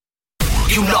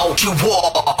you know you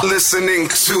are listening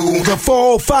to the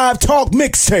 405 Talk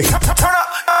Mixtape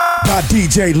by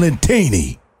DJ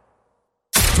Lentini.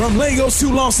 From Lagos to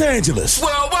Los Angeles,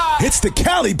 worldwide. It's the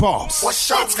Cali Boss.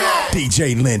 What's up,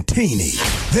 DJ Lentini,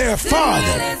 their father.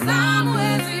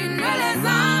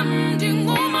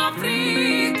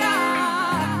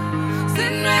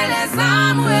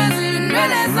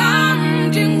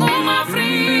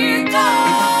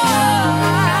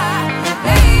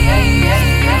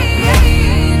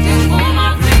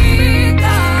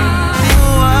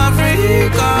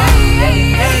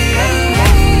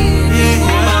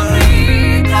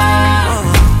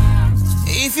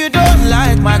 If you don't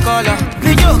like my color,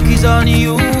 the joke is on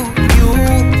you.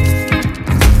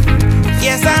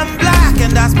 Yes, I'm black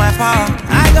and that's my power.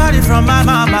 I got it from my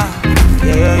mama.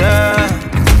 Yeah.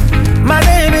 My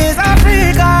name is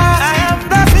Africa. I am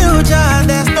the future.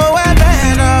 There's nowhere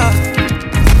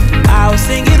better. I'll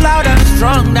sing it loud and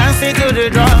strong, dancing to the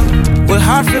drum. With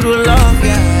heart filled with love,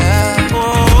 yeah.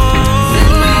 Oh.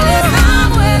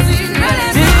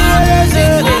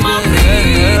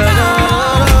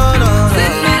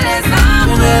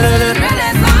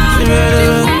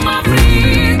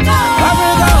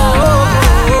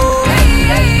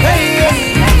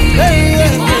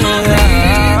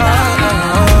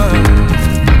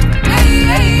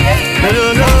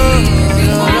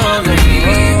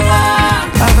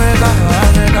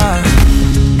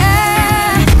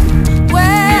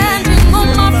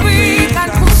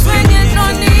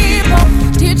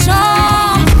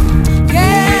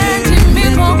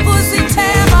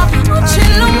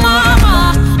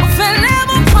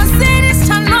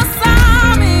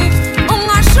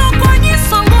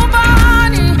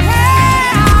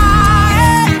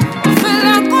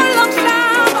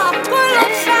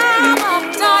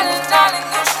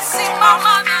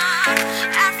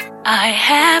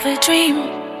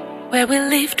 Where we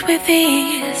lived with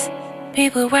ease,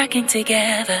 people working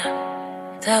together,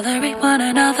 tolerate one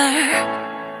another.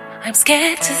 I'm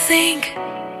scared to think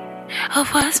of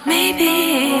what's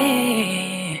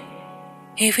maybe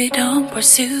if we don't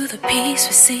pursue the peace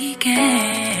we're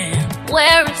seeking.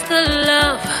 Where is the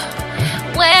love?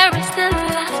 Where is the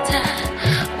laughter?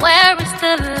 Where is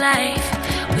the life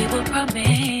we were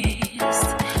promised?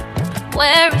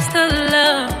 Where is the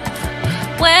love?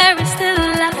 Where is the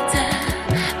laughter?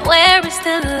 Where is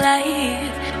the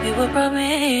life we were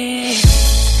promised?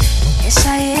 Yes,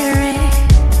 I hear it.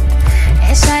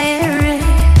 Yes, I hear it.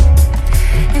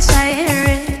 Yes, I hear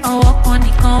it. Oh, walk on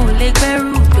the con with leg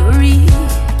beru dori.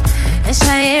 Yes,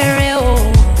 I hear it.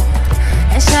 Oh,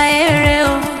 yes, I hear it.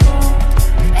 Oh,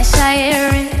 yes, I hear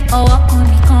it. Oh, walk on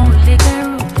the con with leg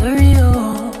beru dori.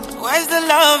 Oh, where's the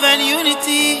love and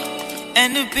unity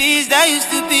and the peace that used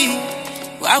to be?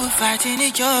 Why we fighting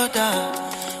each other?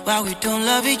 Why we don't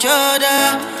love each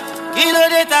other? Kilo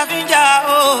de tafinja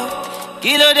oh,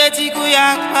 kilo de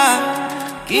tikuyaka,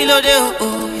 kilo de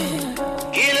oh yeah,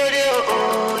 kilo de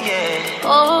oh yeah.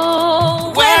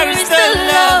 Oh, where is the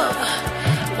love?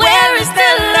 Where is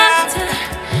the laughter?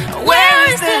 Where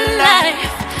is the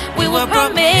life we were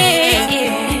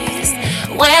promised?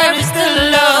 Where is the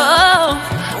love?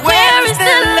 Where is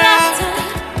the laughter?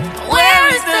 Where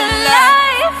is the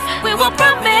life we were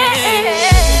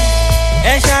promised?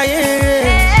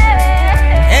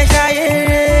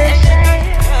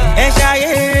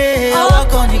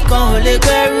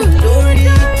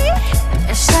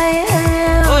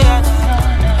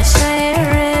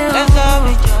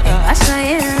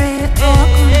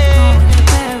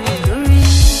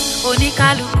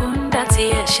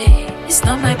 It's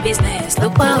not my business.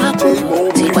 Look what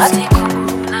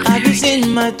Have you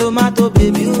seen my tomato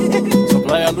baby?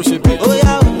 Oh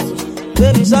yeah,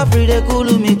 baby, sorry they cool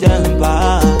me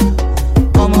temper.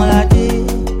 Omolade,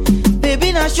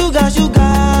 baby na sugar.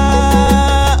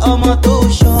 Omo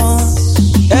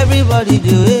toshan, everybody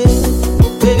do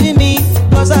it. Baby me,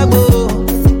 cause I go.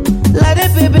 Like the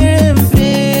baby and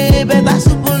play, better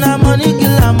soup na money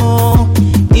kill amo.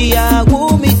 Iya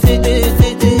go me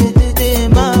te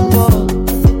ma po.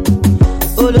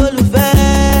 Ololufe,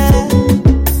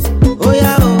 oh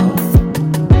yeah oh.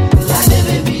 Like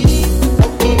baby,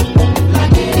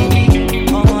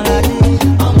 omolade,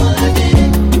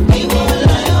 we want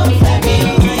lion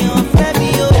femi,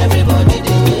 everybody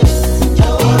do it.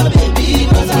 Your baby,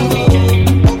 cause I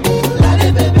go.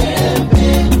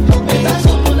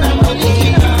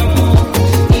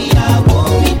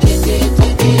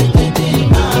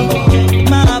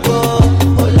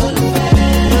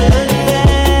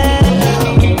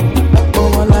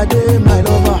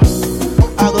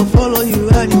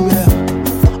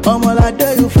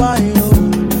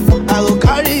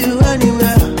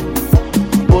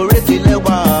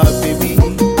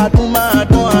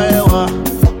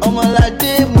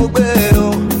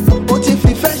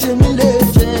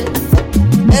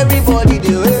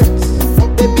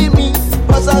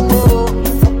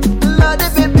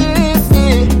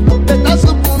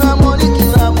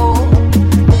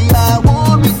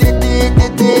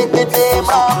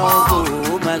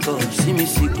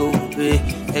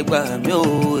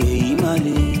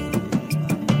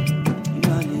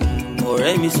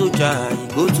 soldier, he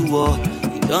go to war,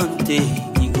 he don't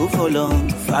take, he go for long.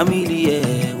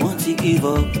 Family, want to give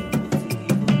up.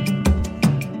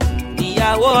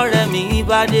 Ìyàwó rẹ̀ mi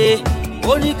bá dé,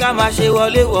 ó ní ká máa ṣe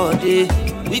wọléwọ̀de,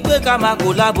 wípé ká máa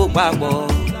kólàbò papọ̀.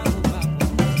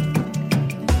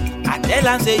 I tell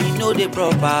am say you know the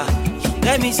proper, she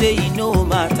tell me say you no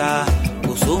matter,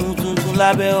 kò sóhun tuntun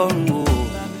lábẹ́ ọ̀run o.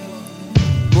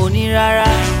 Mo ní rárá,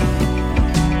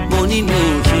 mo ní mi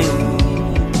ò ṣe o,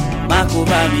 má kó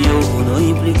bá mi o, no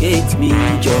implicate me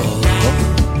jọ.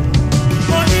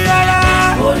 Mo ní rárá,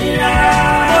 mo ní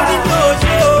mi ò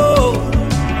ṣe o,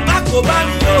 má kó bá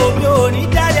mi o, mi ò ní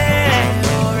jálẹ̀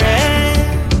ọ̀rẹ́.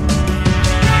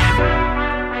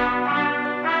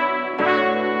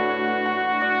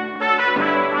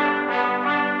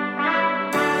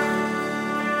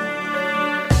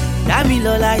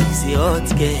 Damilola is a hot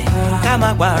girl,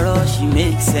 Kama Paro, she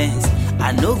makes sense.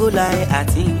 I no go lie, I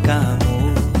think I'm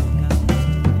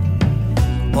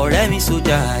ọ̀rẹ́ mi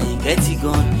sójà, he get it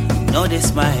gun, he no dey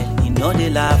smile, he no dey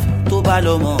laugh, tó bá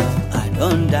lọ mọ̀, I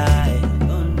don die.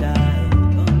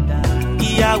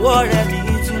 Ìyàwó ọ̀rẹ́ mi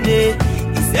Túndé,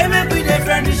 he say make we dey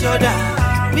friend each other,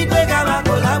 we dey ká máa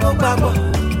kólàbò papọ̀.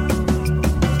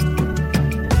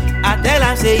 I tell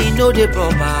am say he no dey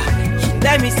proper, she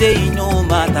tell me say he no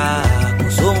matter, kò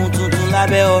sóhun tuntun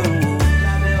lábẹ́ ọ̀run o.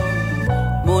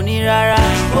 Mo ní rárá,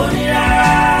 mo ní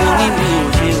mi ò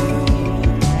ṣe o,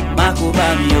 má kó bá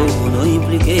mi o, no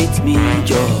implicate me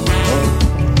jọ.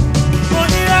 Mo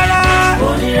ní rárá, mo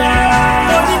ní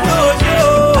mi ò ṣe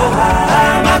o,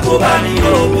 má kó bá mi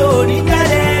o, mi ò ní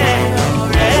jálẹ̀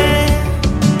ọ̀rẹ́.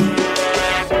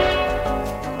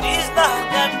 This not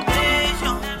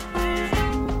temptation.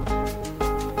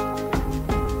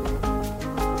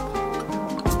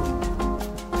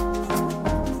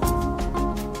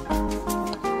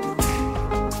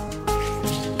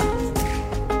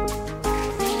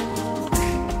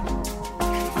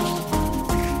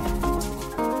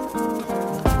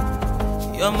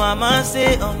 Your mama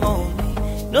say, oh no,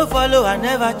 no follow, I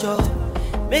never chop.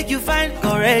 Make you find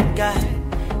correct guy.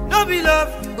 No be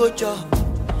love, you go chop.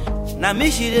 Na me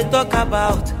she dey talk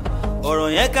about. Ọ̀rọ̀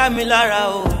yẹn ká mi lára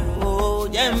o.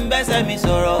 Jẹ́ n bẹ́sẹ̀ mi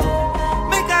sọ̀rọ̀.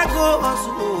 Make I go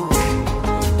hustle.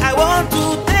 I want to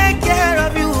take care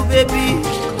of you, baby.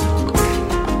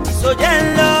 So jẹ́ n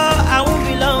lọ, I won't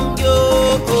be long, yo.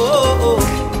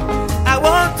 I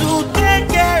want to take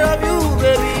care of you,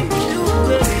 baby.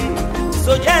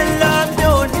 So jẹ́ ń lọ, mi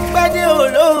ò ní pẹ́ dé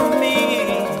olómi.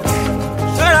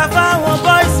 Ṣọ́ra fáwọn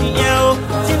bọ́ìsì yẹn o,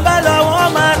 tí bá lọ wọ́n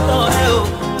máa tàn ẹ́ o.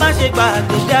 Má ṣe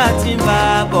gbàgbé bí a ti ń bá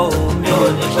a bọ̀ o, mi ò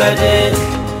ní pẹ́ dé.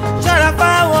 Ṣọ́ra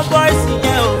fáwọn bọ́ìsì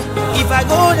yẹn o, if I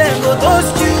go then go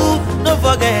toast you. No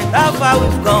forget how far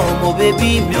we've come, oh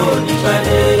baby, mi ò ní pẹ́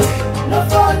dé. No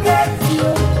forget you,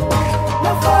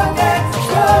 no forget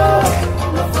you,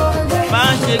 no forget. Má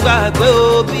ṣe gbàgbé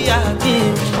o bí a ti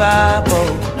ń bá a bọ̀.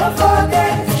 No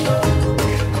forget you,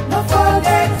 no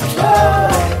forget you,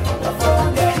 no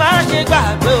forget. Má ṣe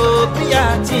gbàgbé o bí a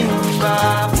ti ń bá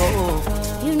a bọ̀.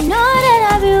 You know that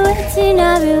I've been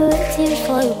waiting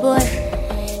for you, boy.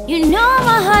 You know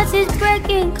my heart is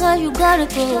breaking cause you gotta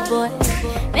go, boy.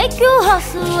 Make you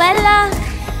hustle, Ella.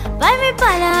 Buy me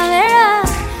Panamera,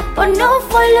 but no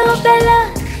follow Bella.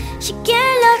 She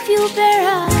can't love you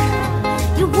better.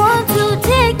 You want to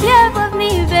take care of me,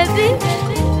 baby.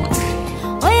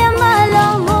 Oh yeah, my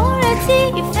love, more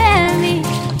you fail me.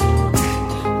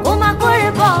 Oh my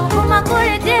God, oh my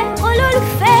God,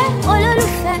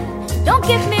 ololufe. Don't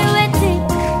keep me waiting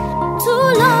too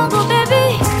long, oh baby.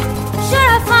 Sure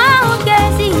I found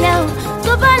Gacy, yo.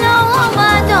 So bala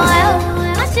woman, don't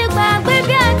I should buy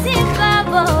baby and think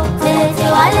about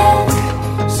Wale.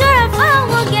 Sure I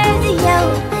found Gacy, yo.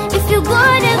 If you go,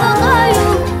 then go you.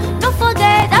 Don't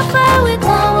forget how far we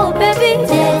come, oh baby.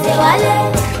 Wale.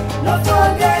 No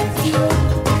forget you.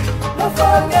 No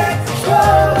forget you.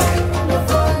 No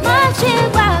forget. My chick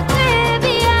back,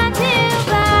 baby, and think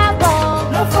about.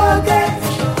 No forget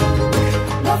you.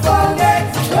 No forget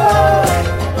you.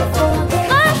 No forget.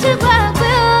 My chick back,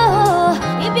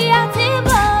 baby, and think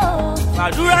about.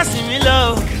 Fàdúrà sí mi lọ,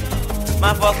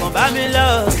 máa fọkàn bá mi lọ.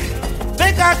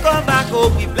 Make I come back, oh,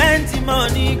 with plenty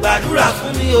money. Gbàdúrà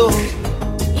fún mi o.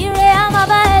 Ire a máa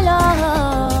bá ẹ lọ,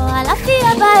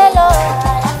 àlàáfíà bá ẹ lọ.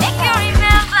 Make you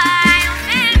remember your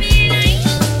family.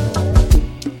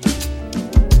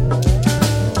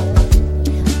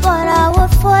 But I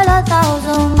would fall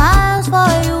 1,000 miles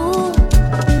for you.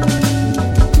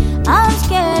 I'm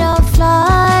scared of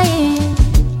flying,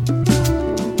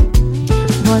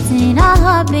 but in a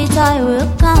heartbeat I will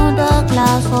count the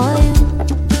clouds for you.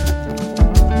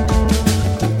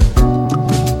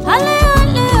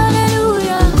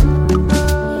 Hallelujah.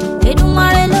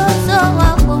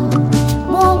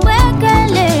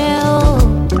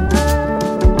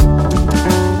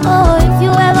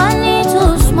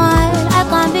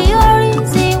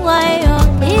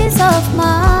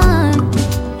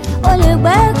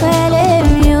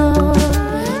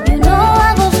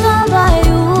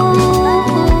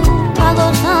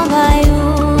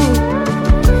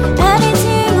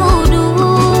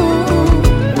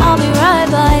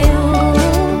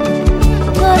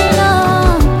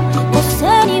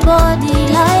 anybody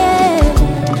lying.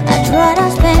 I'd rather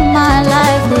spend my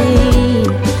life with you.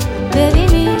 Baby,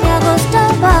 me, I go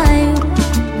stand by you.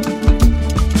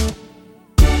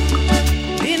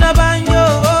 In a banjo,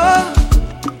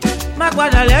 my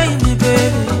guada lay me,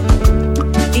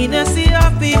 baby. In a sea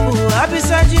of people, I'll be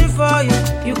searching for you.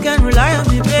 You can rely on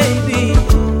me, baby.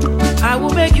 I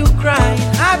will make you cry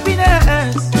in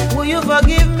happiness. Will you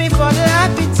forgive me for the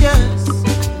happy tears?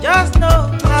 Just know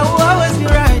I will always be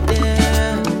right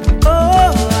there.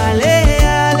 Oh,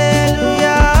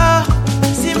 hallelujah.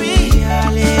 See me,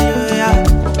 hallelujah.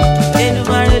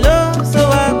 Enumare lo so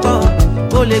akọ,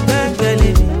 o le gbẹ́gbẹ́lé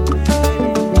mi.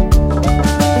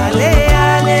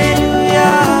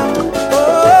 Hallelujah.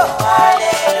 Oh,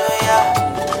 hallelujah.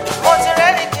 Mo ti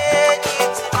ready kejì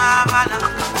tí máa bá lọ.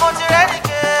 Mo ti ready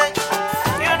kejì.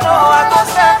 You know I go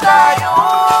stand by you.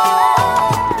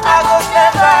 I go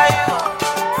stand by you.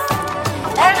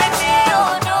 Anything you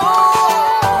do,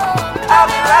 I'll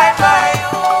be right by you.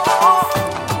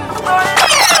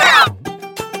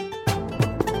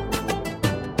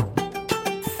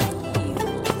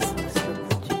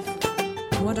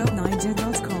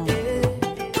 WhatUpNiger.com.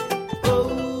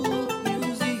 Oh,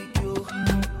 music yo.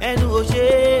 Ẹnu ò ṣe,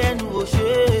 ẹnu ò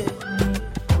ṣe.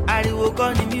 Ariwo kọ́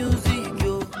ni music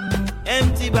yo.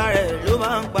 Empty barrel ló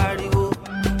máa ń pariwo.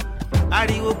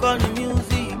 Ariwo kọ́ ni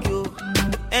music yo.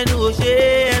 Ẹnu ò ṣe,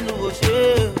 ẹnu ò ṣe.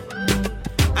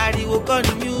 Ariwo kọ́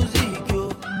ni music yo.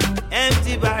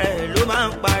 Empty barrel ló máa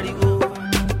ń pariwo.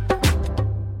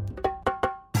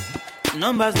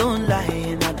 Numbers don't lie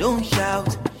and I don't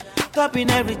shout.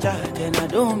 Topping every chart and I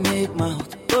don't make mouth.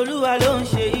 Olúwa ló ń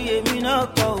ṣe iye mi náà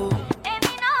kọ́ o.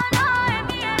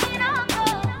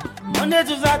 Monday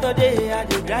to Saturday I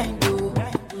dey grind o.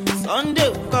 Sunday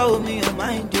kọ́ omi ò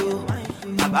mind o.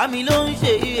 Bàbá mi ló ń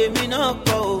ṣe iye mi náà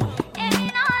kọ́ o.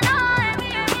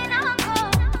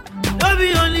 No be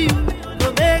only you to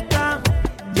make am.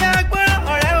 Jẹ́ agbára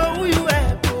ọ̀rẹ́ owó you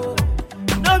help o.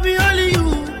 No be only you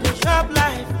to shop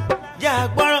life. Jẹ́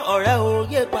agbára ọ̀rẹ́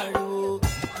oyè pariwo.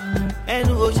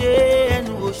 Ẹnu ò ṣe,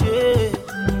 ẹnu ò ṣe.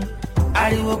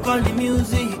 Ariwo kọ́ ni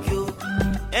music yo.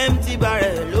 Empty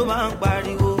barrel ló máa ń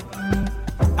pariwo.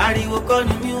 Ariwo kọ́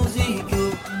ni music yo.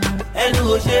 Ẹnu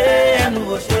ò ṣe, ẹnu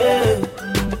ò ṣe.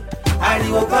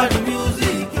 Ariwo kọ́ ni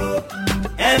music yo.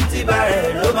 Empty barrel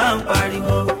ló máa ń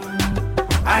pariwo.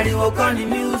 Ariwo kọ́ ni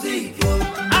music yo.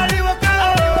 Ariwo kọ́.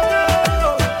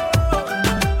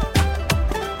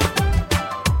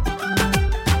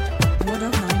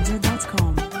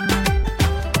 WhatUpNiger.com.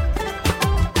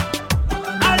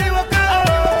 Ariwo kọ́.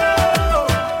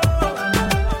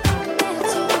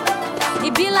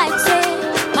 It be like say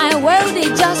my world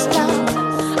is just out.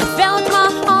 I felt my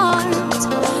heart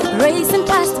racing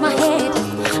past my head.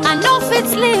 I know fit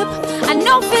sleep, I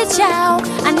know fit shout,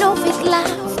 I know fit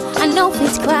laugh, I know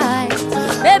fit cry.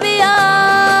 Baby,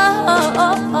 oh, oh,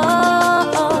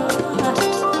 oh, oh.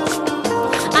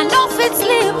 I know fit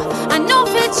sleep, I know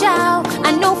fit shout,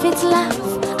 I know fit laugh,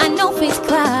 I know fit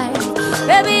cry.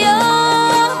 Baby, oh,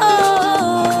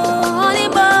 honey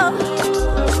boy,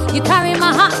 you carry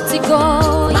my heart to go.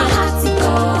 My heart to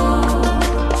go.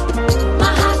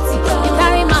 My heart to go. You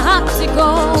carry my heart to go.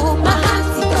 My heart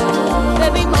to go.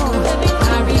 Baby, more. Baby,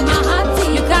 carry my heart to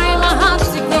you. Carry my heart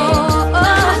to go.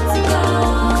 My heart to go.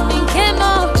 In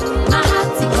Kemo. My heart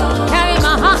to go. Carry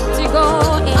my heart to go.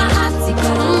 My heart to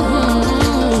go.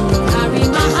 Carry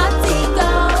my heart to go.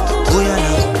 Oh yeah,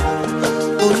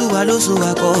 now. Olúwa ló so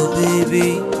wa kọ́, baby.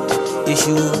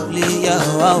 Èṣù lè yà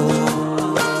wá o.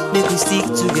 Make we stick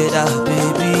together,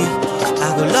 baby. I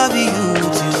go love you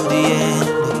till the end.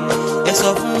 Ẹ sọ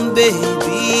fún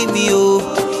bèbí mi o,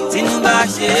 tínú bá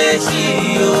ṣe é ṣí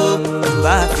o. N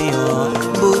bá fi hàn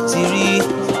bó ti rí,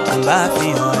 n bá fi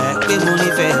hàn ẹ́ pé mo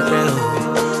nífẹ̀ẹ́ rẹ o.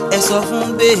 Ẹ sọ fún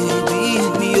bèbí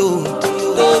mi o,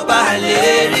 tó bá lè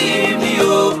rí mi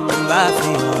o. N bá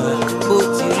fi hàn ẹ́ bó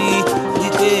ti rí,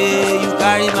 wípé you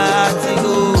carry my heart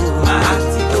go. My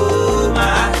heart go, my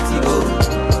heart go.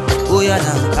 Oh yeah,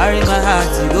 now carry my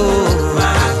heart go. My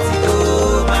heart go,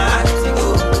 my heart go.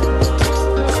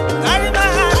 Carry my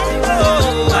heart go.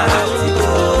 My heart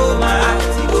go, my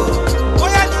heart go. Oh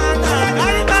yeah, now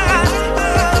carry my heart go.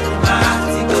 My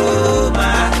heart go, my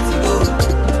heart go.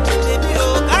 Baby,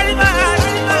 oh, carry my heart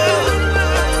go.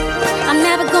 I'm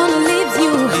never gonna leave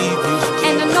you,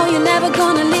 and I know you're never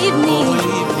gonna leave me.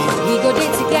 We go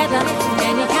there together,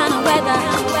 any kind of weather,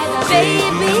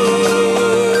 baby.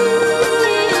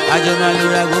 I just want to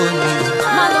go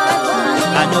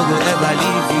I no go ever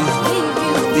leave you.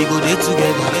 We go there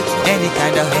together, any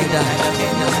kind of weather,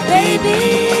 Baby,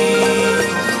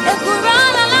 if we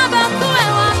run a love, I'm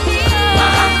going to my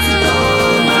heart to go,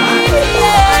 my heart to go.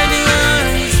 Anyone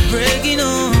is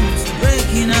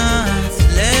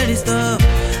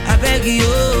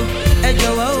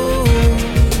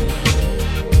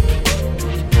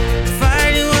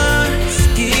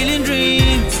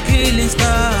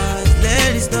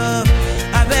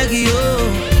beg you,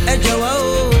 ẹ jọ̀wọ́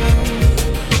o.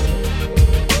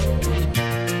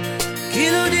 Kí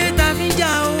ló dé tá fi ń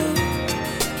jà o?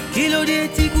 Kí ló dé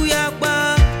tí kú yá pa?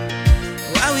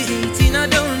 Why we hating, I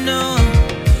don't know.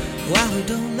 Why we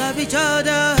don't love each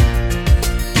other?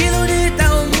 Kí ló dé tá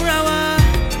ò múra wa?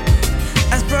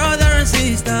 As brother and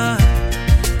sister,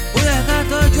 ó yẹ ká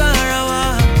tọ́jú ara wa.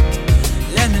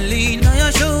 Let me lean on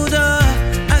your shoulder.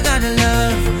 I gotta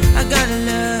love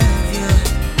you.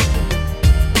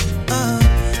 Oh,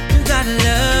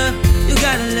 you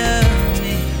gotta love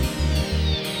me.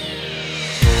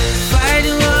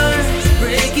 Fighting wars,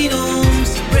 breaking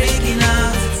homes, breaking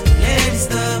hearts. Let it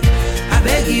stop. I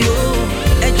beg you,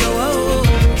 let your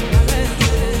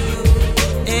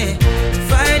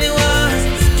fighting wars,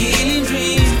 killing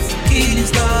dreams, killing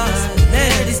stars.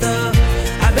 Let it stop.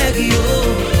 I beg you,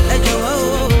 let your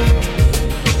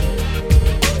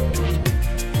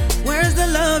Where's the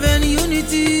love and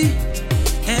unity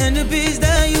and the peace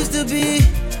that used to be?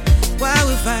 Why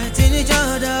we fighting each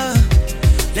other?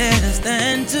 Let us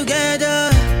stand together.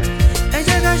 And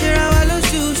check out your walo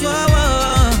shushu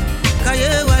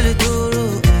kaye wale toro.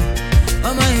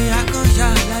 Omo iya kan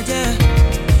shalaje.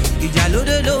 Ija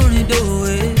lode lorin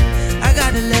doe. I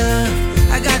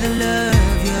gotta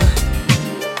love you.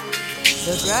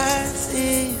 The grass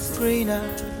is greener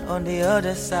on the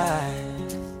other side.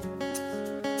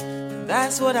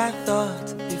 That's what I thought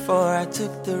before I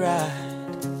took the ride.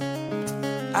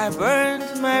 I burned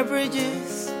my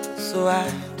bridges so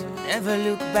I'd never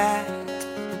look back.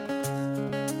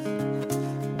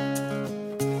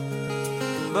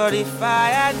 But if I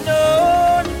had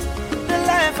known the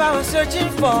life I was searching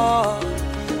for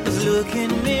was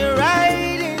looking me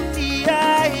right in the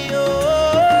eye,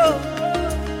 oh.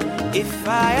 If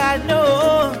I had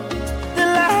known the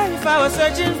life I was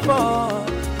searching for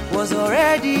was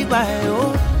already my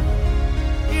own.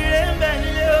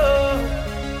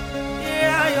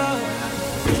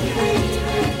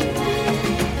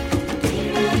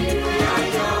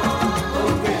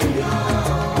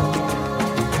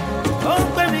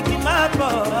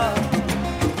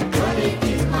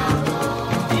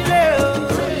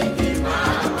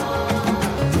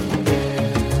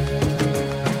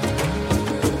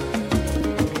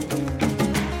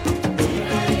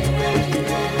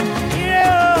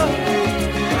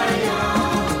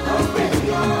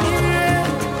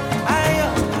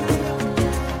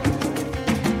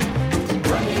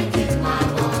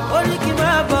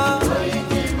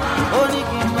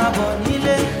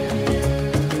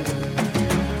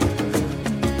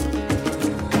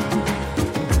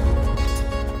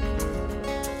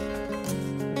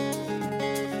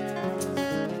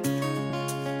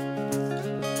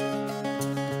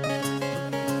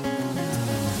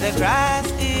 The grass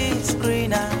is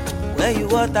greener where you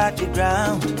water the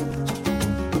ground.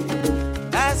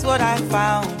 That's what I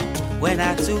found when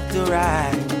I took the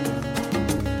ride.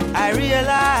 I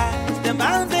realized the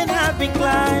mountain I've been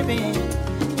climbing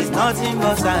is nothing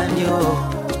but sand, yo.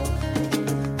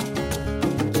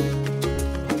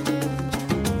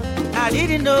 I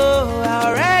didn't know I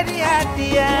already had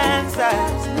the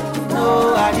answers.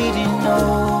 No, I didn't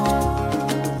know.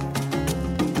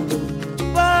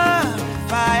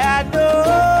 If I had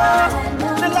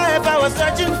known the life I was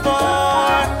searching for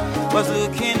was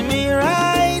looking me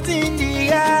right in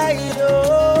the eye,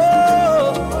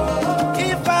 oh.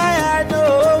 If I had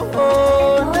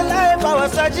known the life I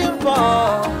was searching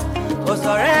for was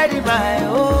already my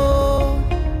own.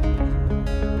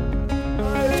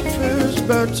 It feels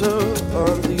better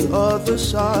on the other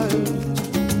side.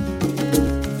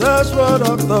 That's what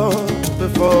I thought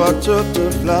before I took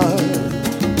the flight.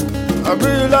 I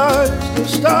realized the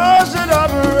stars that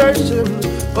I'm racing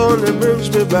only brings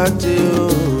me back to you.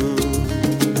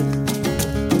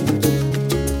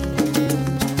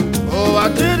 Oh, I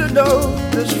didn't know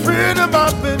this freedom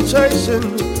I've been chasing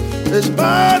is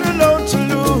mine alone to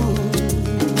lose.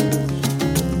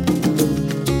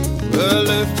 Well,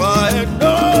 if I had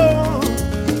known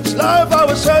this life I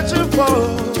was searching for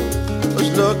was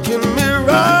looking me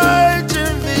right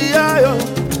in the eye,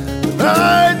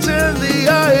 right in the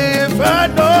eye. If I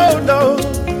know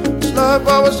this life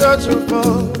I was searching for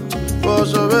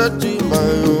was already my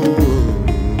own.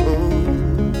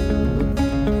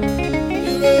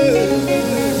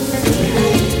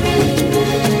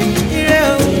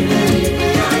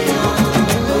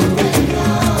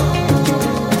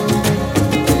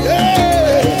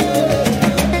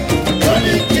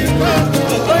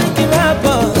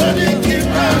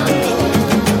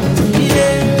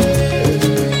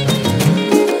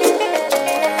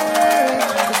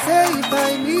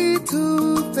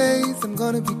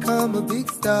 Become a big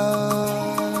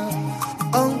star.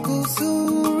 Uncle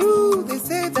Suru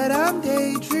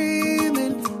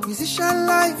Musician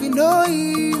life, you know,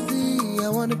 easy. I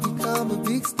wanna become a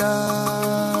big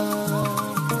star.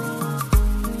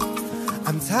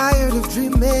 I'm tired of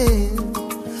dreaming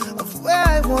of where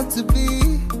I want to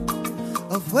be,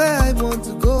 of where I want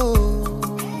to go.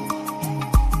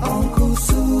 Uncle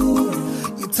Sue,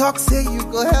 you talk, say you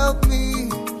go help me.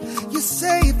 You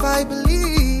say if I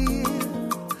believe,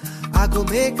 I go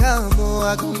make a more,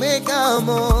 I go make a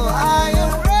more. I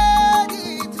am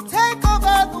ready to take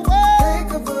over the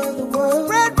world,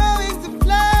 spread my wings and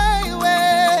fly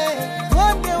away.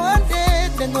 One day,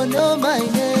 they gon' know my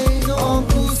name. So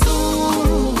Uncle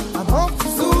Suru, I'm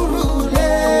Uncle Suru,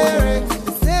 Larry.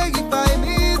 They say if I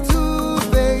meet two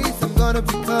face, I'm gonna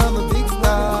become a big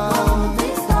star.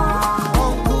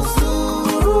 Uncle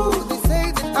Suru, they say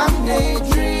that I'm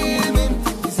daydreaming.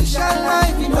 Musician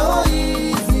life, you know,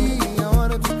 easy. I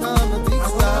wanna become a big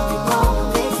star.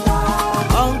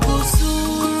 Uncle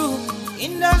Suru,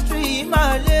 industry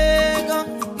my leg on.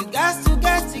 You got to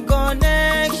get the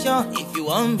connection if you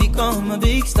want to become a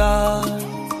big star.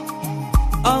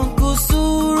 Uncle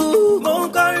Suru,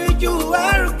 mon courage you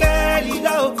are Kelly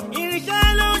low. In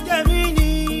shallow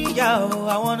Gemini, yo,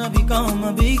 I wanna become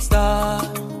a big star.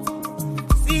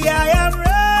 See, I am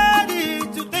ready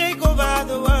to take over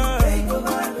the world.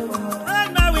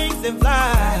 Run my wings and fly.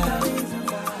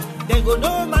 They go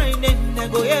know my name, they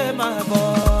go hear my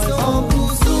voice. So Uncle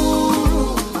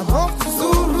Suru, I'm Uncle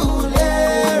Suru,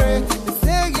 Larry. They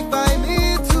say if I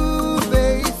meet two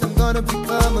face, I'm gonna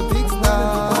become a big star.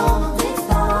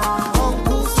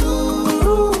 Uncle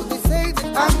Suru, they say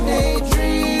that I'm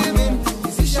daydreaming.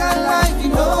 Musician life, you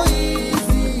know,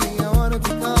 easy. I wanna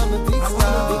become a big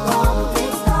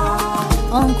star.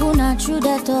 Uncle, not true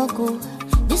that talk.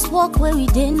 This walk where we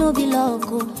didn't know be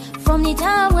local. From the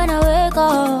time when I wake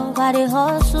up, I dey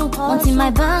hustle. Until my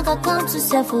bank account to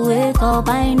self wake up,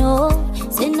 I know.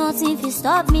 Say nothing if you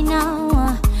stop me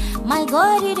now. My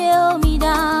God, he dey hold me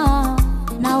down.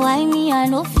 Now I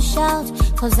know fi shout,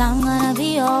 cause I'm gonna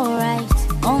be alright.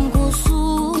 Uncle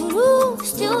Suru,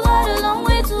 still got a long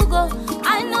way to go.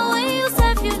 I know when you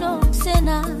said you know, say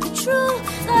not true.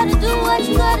 Gotta do what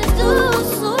you gotta do,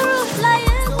 Suru,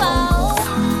 flying bow.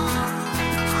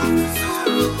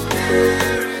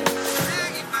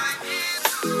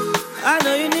 I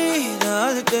know you need a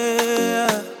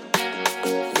holiday.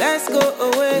 Let's go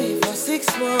away for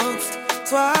 6 months,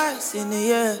 twice in a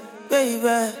year,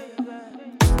 baby.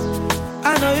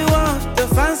 I know you want the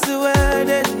fancy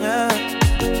wedding, yeah.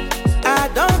 I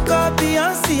don't call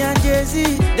Beyonce and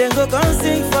Jay-Z, then go come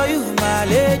sing for you, my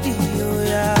lady. Oh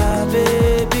yeah,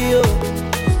 baby,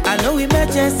 oh. I know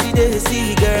emergency they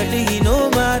see, girlie, no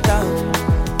matter.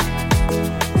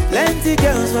 Plenty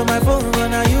girls for my phone, but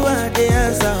now you are the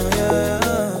answer, yeah.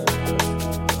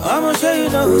 I'ma show you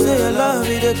know, say your love,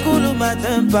 it cool my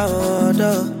temper, oh,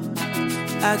 duh.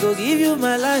 I go give you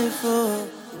my life, oh,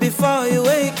 before you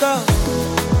wake up.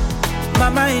 My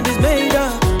mind is made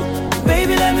up.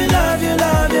 Baby, let me love you,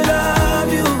 love you,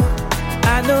 love you.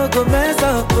 I know go mess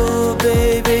up, oh,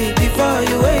 baby, before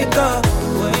you wake up,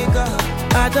 wake up.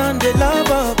 I done the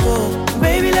love up, oh.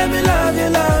 Baby, let me love you,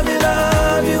 love you,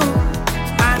 love you.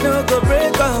 No go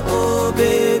break up, oh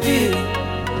baby.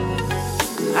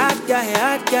 Hot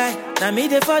guy. Now me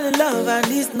they fall in love and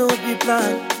this no be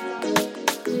plan.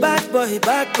 Bad boy.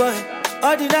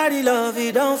 Ordinary love,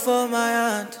 it don't fall my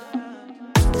hand.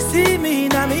 See me,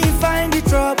 now me find the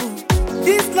trouble.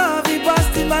 This love, it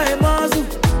busting my muzzle.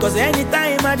 Cause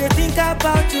anytime I dey think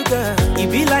about you, girl, it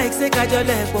be like say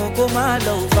kajole poko my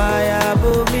love. Fire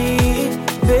above me,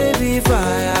 baby,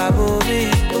 fire above me.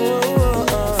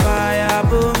 Fire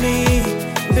above me,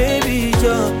 baby,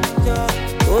 Joe.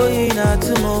 Oh, you not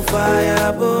to more fire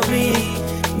above me,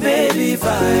 baby,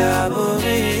 fire above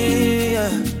me.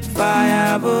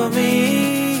 Fire above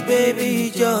me,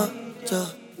 baby, Joe.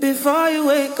 Before you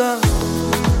wake up.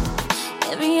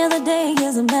 Every other day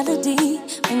is a melody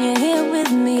when you're here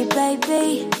with me,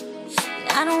 baby.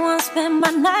 I don't want to spend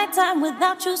my nighttime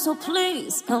without you, so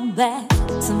please come back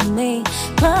to me.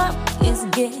 Love is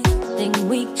getting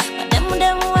weak, but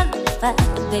them want to fight,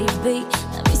 baby.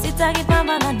 Let me sit tight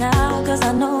now, cause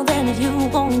I know that if you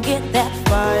won't get that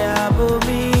fire above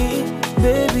me,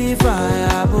 baby,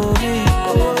 fire above me.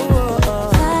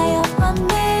 Fire above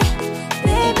me,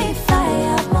 baby,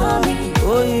 fire above me.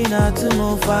 Oh, you not to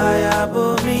more fire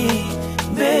above me,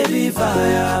 baby,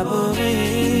 fire above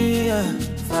me.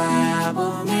 Fire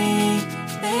above me,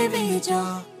 baby,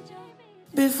 Joe.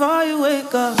 Before you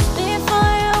wake up,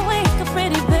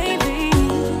 pretty baby.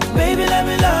 Baby, let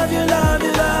me love you, love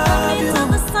you, love you. Till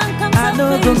the sun comes I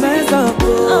know the mess up,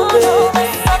 oh,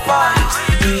 baby.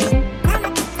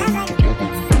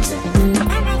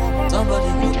 Somebody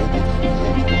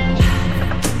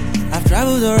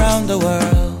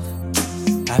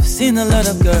seen a lot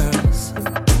of girls.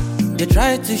 They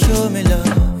tried to show me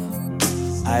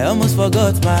love. I almost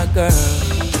forgot my girl.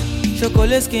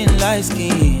 Chocolate skin, light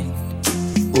skin.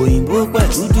 Oyinbo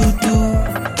pẹ̀lú dúdú.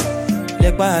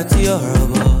 Lẹ́pa àti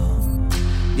ọ̀rọ̀bọ̀.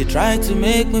 They tried to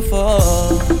make me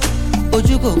fall.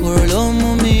 Ojú kòkòrò ló ń mú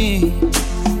mi.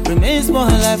 Remain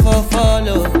small life for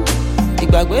follow.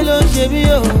 Ìgbàgbé ló ń ṣe mí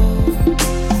o.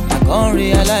 I can't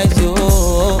realize you.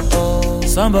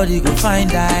 Somebody go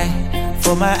find eye.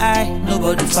 For my eye,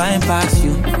 nobody find past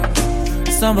you.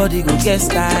 Somebody go get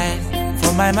style.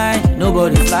 For my mind,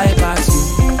 nobody fly past you.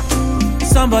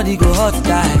 Somebody go hot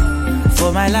die.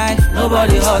 For my life,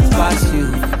 nobody hot past you.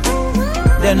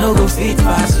 They no go fit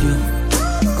past you.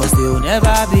 Cause they will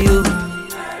never be you.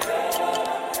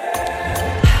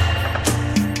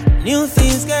 New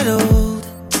things get old.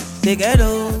 They get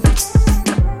old.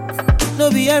 No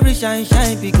be every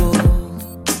shine be gold.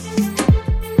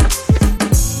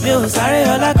 Mi ò sáré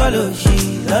ọlá kọ́ ló ṣì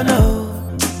lọ́nà o.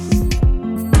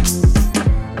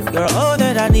 You're all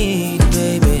that I need,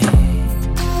 baby.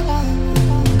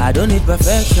 I don't need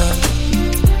perfection.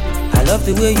 I love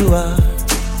the way you are.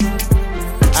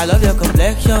 I love your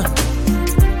complexion.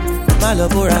 My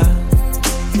labora.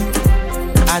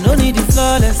 I don't need the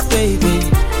flawless, baby.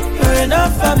 You're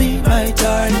enough for me, my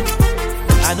darling.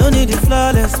 I don't need the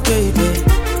flawless, baby.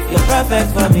 You're perfect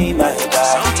for me, my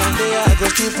darling. Someday I go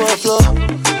keep for floor.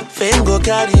 Fame go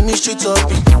carry me straight up.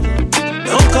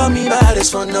 Don't call me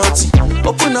baddest for nothing.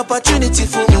 Open opportunity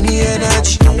for me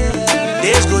energy.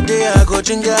 Days go there, I go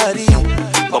drink Gary.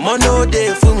 Come on, no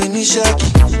day for me ni shaki.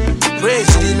 Praise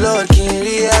to the Lord, King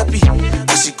be happy.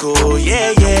 As you go,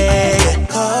 yeah, yeah, yeah.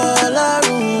 Call a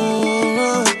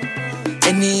room,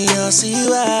 any see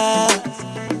what?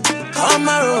 Come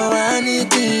around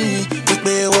anything, you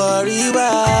pay worry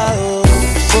about.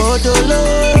 Bodolo,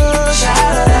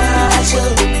 Sharasho,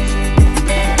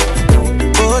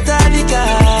 Botanica,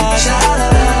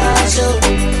 Sharasho.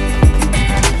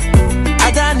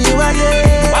 Adani waye,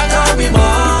 wakami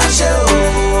moshe o.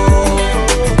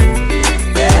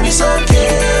 Baby so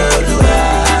cute,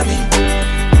 Luami.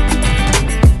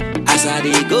 As I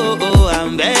dey go,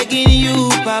 I'm begging you,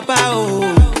 Papa,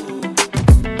 oh.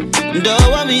 Don't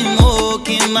want me more,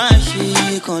 keep my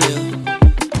shake on you.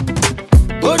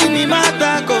 Orí mi máa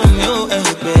ta kò mí ó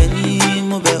ẹ̀pẹ̀ ni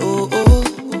mo bẹ̀ oh oh.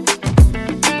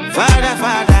 Father,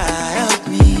 Father, help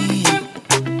me.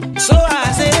 So I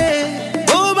say,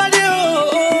 oh body oh,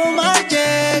 má jẹ́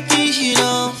kí n ṣìnà.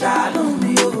 Ṣàánú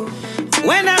mi o.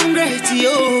 When I'm great,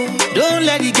 yo, don't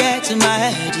let it get to my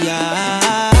head,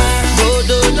 yeah.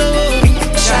 Bododo,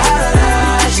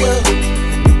 Sharasho,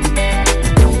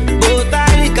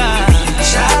 Botanica,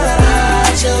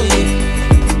 Sharasho.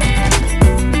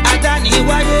 Adani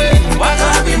waye,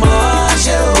 Wakami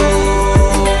moshe o.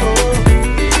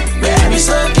 Baby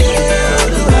so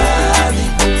cute, Luami.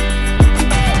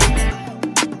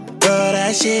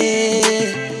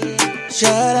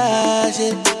 Sharasho,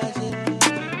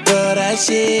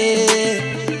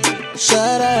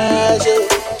 Sharasho,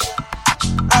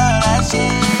 Sharasho,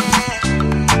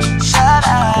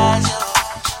 Sharasho,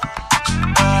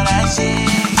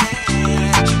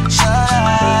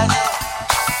 Sharasho,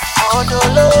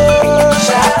 Odolo,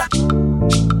 Sharasho.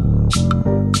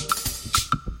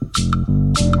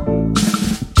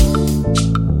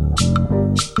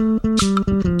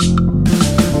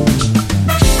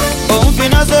 òun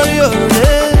finá sórí òrùlé,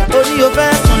 orí o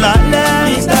fẹ́ sùn lálẹ́.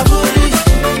 Mr. Foolish,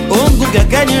 òun gun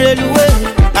kẹ̀kẹ́ ní reluwé,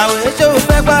 àwọn èso ò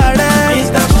fẹ́ parẹ́.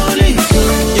 Mr. Foolish,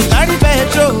 you carry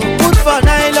petrol, put for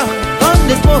nylon, come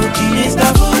dey smoke. Mr.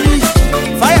 Foolish,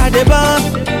 fire dey burn,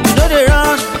 you no dey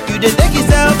run, you dey take a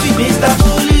selfie. Mr.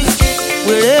 Foolish,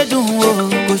 wèrè dùn o,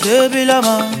 kò ṣe é bí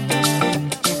lọ́mọ.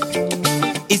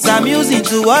 It's amusing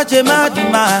to watch a mad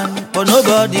man, but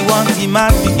nobody wants him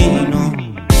mad begin. No.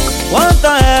 One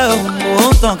time,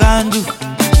 one time can do.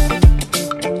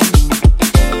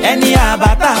 Ẹni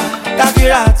àbátà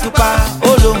káfíra tupa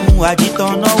olóhùn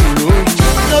àjítàn náà wúlò.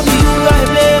 No be you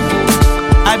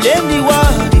I blame the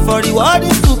world for the world is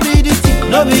stupidity.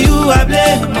 No be you I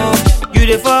blame, oh. You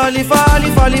dey fall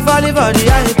for the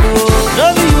hype, oh. No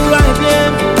be you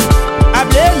I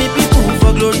blame the people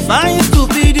for glorifying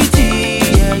stupidity.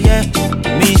 Yeah, yeah.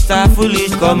 Mr.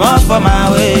 Foolish, come up for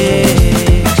my way.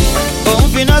 Òun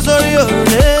finá sórí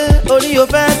òrùlé, orí o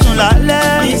fẹ́ sùn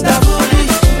lálẹ́. Mr.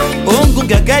 Foolish, òun gun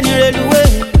kẹ̀kẹ́ ní reluwé,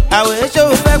 àwọn èso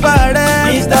ò fẹ́ parẹ́.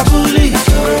 Mr. Foolish,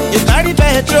 you carry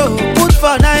petrol, put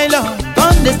for nylon,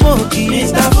 come dey smoke.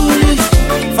 Mr. Foolish,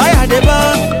 fire dey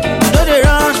burn, you no dey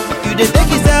run, you dey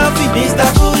take a selfie. Mr.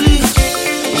 Foolish.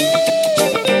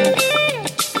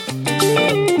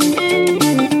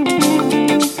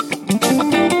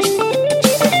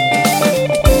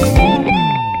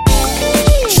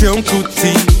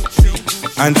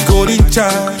 And go in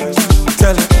charge.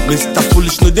 Tell Mr.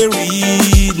 Foolish, no they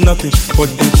read nothing, but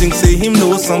they think say him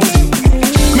know something.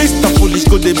 Mr. Foolish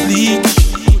go they bleach,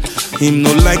 him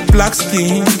no like black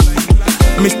skin.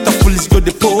 Mr. Foolish go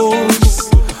they pose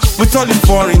with all the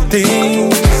foreign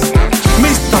things.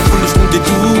 Mr. Foolish no they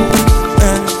do,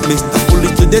 Mr.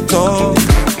 Foolish do they talk.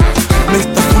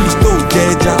 Mr. Foolish no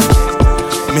deja,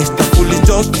 Mr. Foolish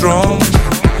just strong.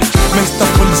 Mr.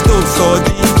 Foolish no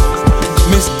sorry,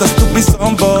 Mr. Stupid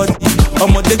somebody.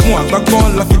 Ọmọdékun àgbàgbọ́n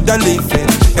la fi dálé ìfẹ́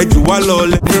ẹjù wá lọ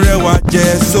lẹ́fẹ̀rẹ́ wa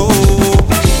jẹ́ so.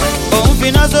 Òun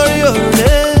finá sórí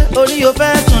òrùlé orí yóò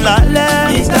fẹ́ sùn lálẹ́.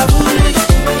 Mr. Foolish.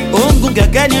 Òun gun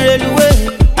kẹ̀kẹ́ ní reluwé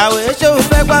àwẹ̀ ṣé o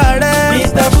fẹ́ gbà rẹ́.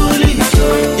 Mr. Foolish.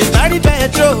 You carry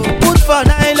petrol put for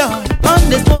nylon on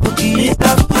the smoky.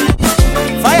 Mr. Foolish.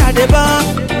 Fire dey burn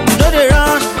you no dey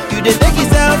run you dey take a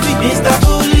selfie. Mr.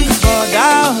 Foolish. Bọ̀dá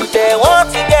ọ̀tẹ̀ wọ́n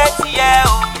ti gẹ̀ tiẹ̀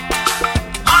o.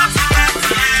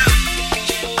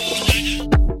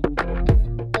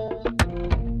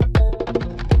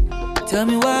 Tell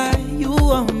me why you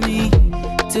want me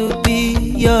to be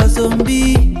your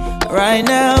zombie. Right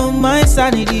now, my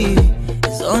sanity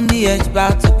is on the edge,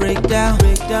 about to break down.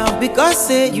 Because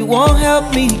say you won't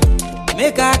help me,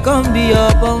 make I come be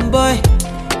your bum boy.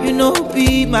 You know,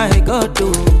 be my God,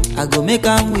 though. I go make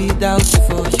am without you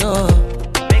for sure.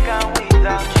 Make am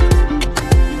without you.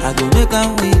 I go make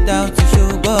am without you,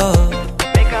 show boy.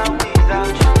 Make am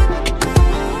without you.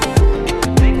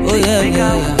 Oh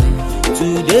yeah.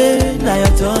 Today, now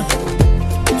your turn.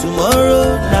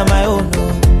 Tomorrow, now my own. No.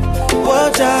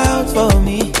 Watch out for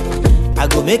me. I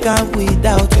go make am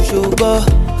without you, sugar.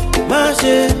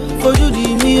 Mashe, for you,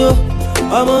 di me, oh.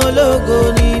 I'm a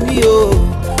logo, ni me, oh.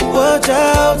 Watch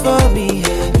out for me.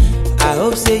 I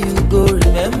hope say you go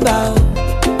remember.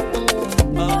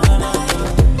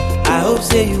 I hope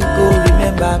say you go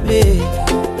remember me.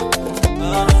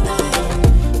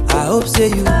 I hope say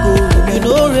you go. You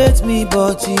no rate me,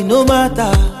 but it no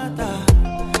matter.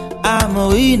 I'm a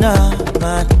winner,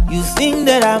 man. You think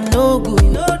that I'm no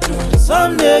good.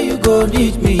 Someday you go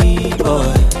need me,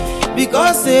 boy.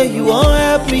 Because say you won't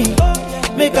help me.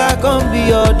 Make I come be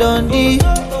your dundee.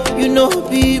 You know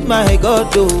be my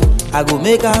God, though. I go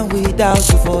make am without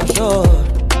you for sure.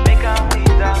 Make am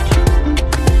without you.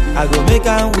 I go make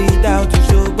am without you,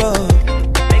 show boy.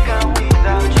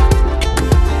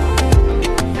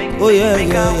 Oh yeah.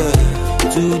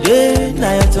 Today,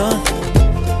 now your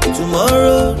turn.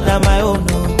 Tomorrow, now my own.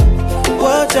 No.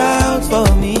 Watch out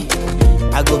for me.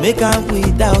 I go make am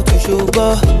without you,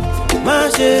 sugar.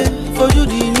 Mashe, for you,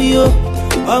 di me, oh.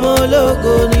 I'm a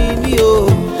logo, ni me, oh.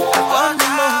 I've done a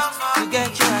lot to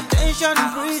get your attention,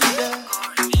 breathe.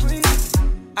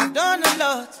 I've done a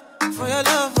lot for your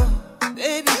love, oh,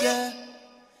 baby, yeah.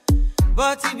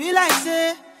 But it be like,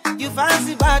 say, you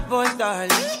fancy bad boys, darling.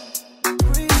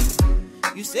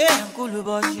 You say I'm cool,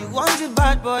 but you want the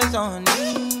bad boys on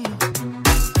me.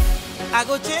 I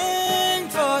go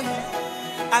change for you.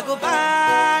 I go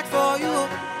bad for you.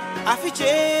 I feel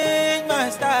change my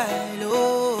style,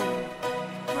 oh.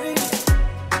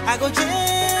 I go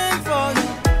change for you.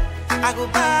 I go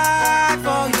bad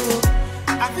for you.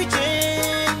 I feel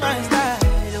change my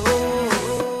style,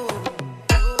 oh.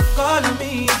 Call on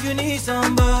me if you need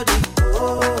somebody,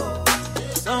 oh.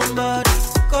 Somebody.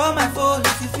 Call my phone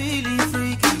if you feeling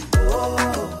freaky,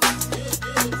 oh.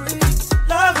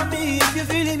 Love me if you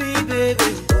feeling me, baby,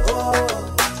 oh.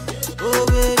 Oh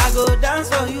baby, I go dance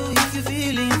for you if you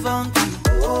feeling funky,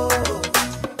 oh.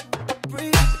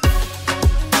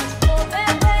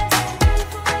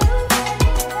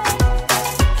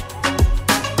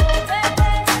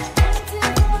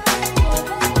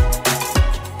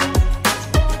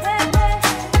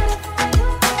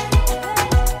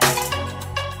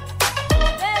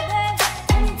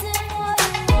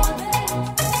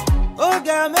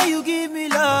 May you give me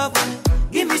love,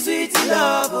 give me sweet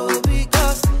love, oh,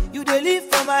 because you dey live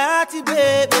for my hearty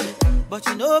baby. But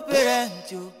you know parent,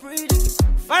 you pretty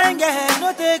fine girl,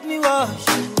 no take me wash.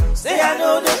 Say I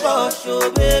know the boss,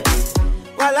 oh baby.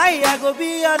 While I go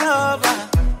be your lover.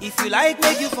 If you like,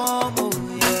 make you form, oh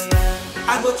yeah.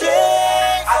 I go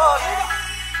change for you,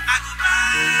 I go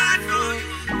bad for you.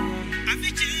 I be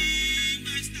change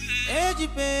my style. Hey,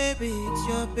 baby, it's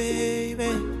your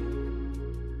baby.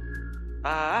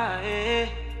 Ah, eh,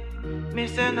 me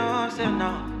say no.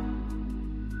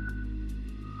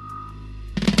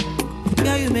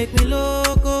 Girl, you make me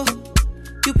loco.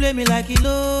 You play me like a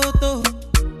lotto.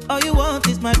 All you want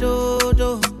is my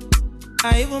dodo.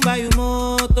 I even buy you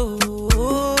moto.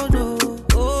 Oh no,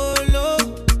 oh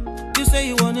no. You say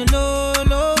you want a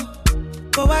lolo,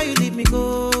 but why you leave me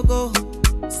go?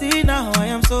 See now I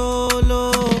am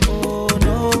solo. Oh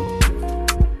no.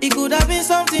 been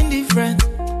something different.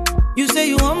 You say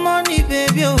you want money,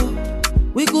 baby, oh.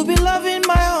 We could be loving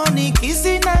my honey,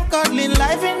 kissing and cuddling,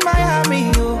 life in Miami,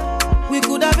 oh. We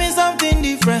could have been something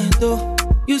different, oh.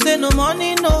 You say no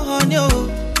money, no honey, oh.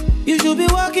 You should be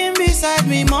walking beside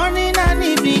me morning and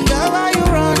evening, girl, why you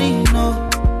running, no?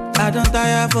 I don't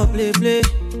tire for play.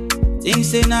 Things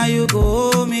say now you go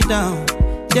hold me down.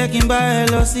 Checking by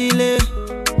hello, silly.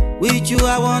 With you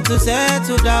I want to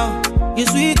settle down. You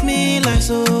sweet me like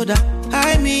soda,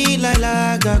 high me like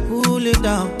lager, cool it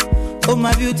down. Oh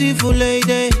my beautiful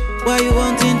lady, why you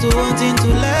wanting to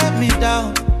let me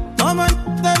down? Mama,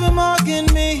 they be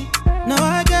mocking me. Now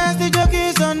I guess the joke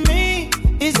is on me.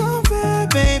 It's unfair,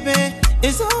 baby.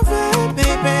 It's unfair,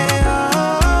 baby.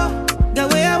 Oh, the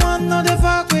way I want, no they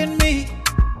fuck with me.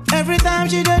 Every time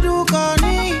she do call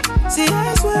me. See,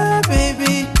 I swear,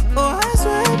 baby. Oh, I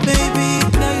swear, baby.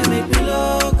 Now you make me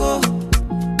loco.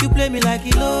 You play me like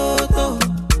a lotto.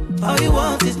 All you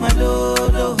want is my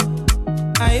dodo.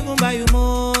 I even buy you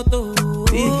moto.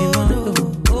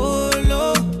 Oh,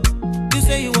 low. You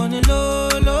say you want a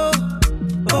low.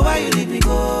 But why you leave me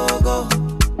go?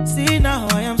 See now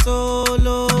I am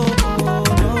solo. Oh,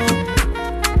 no.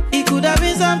 It could have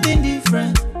been something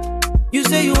different. You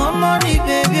say you want money,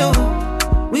 baby,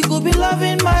 oh. We could be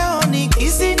loving my honey,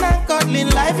 kissing and cuddling,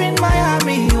 life in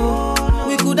Miami, oh.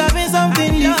 We could have been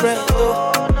something different,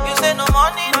 oh. You say no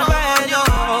money, no money,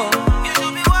 oh. You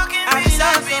should be walking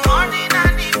beside me morning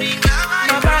and evening,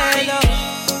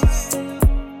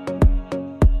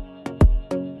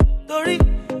 Tori,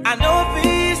 I know if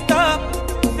we stop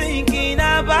thinking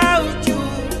about you,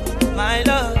 my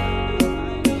love.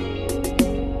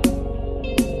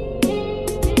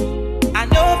 I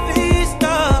know if we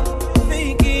stop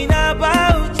thinking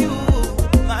about you,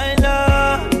 my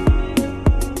love.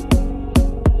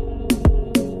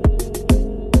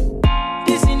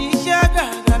 This initial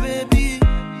gaga, baby,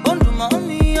 on the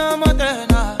money, I'm a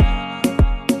turner.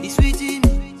 It's sweet in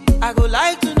me. I go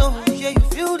like to know, yeah, you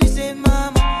feel the same,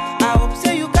 mama. I hope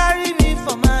say you carry me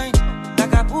for mine,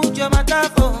 like I put your matter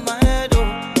for my head, oh.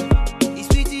 It's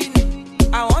sweet in me.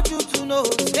 I want you to know,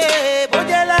 hey,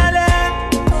 Bojelale.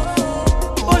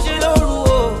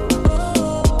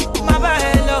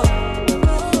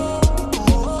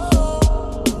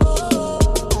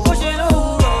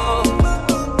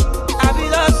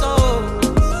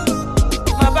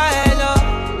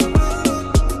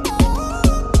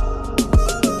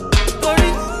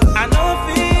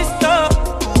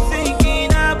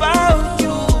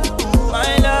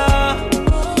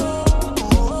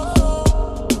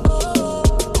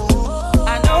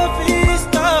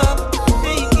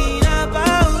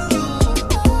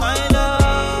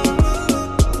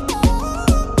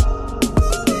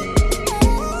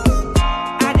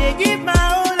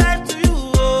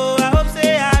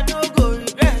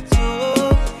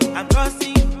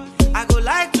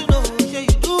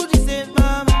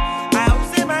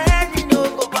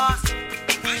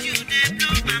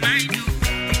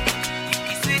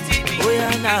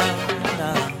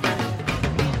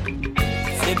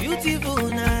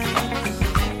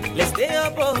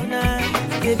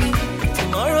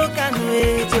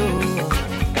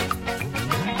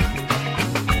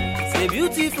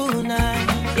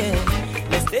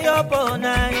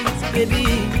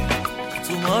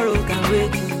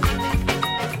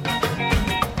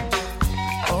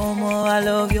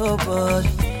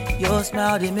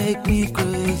 They make me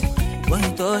crazy. When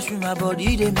you touch me, my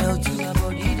body they melt you.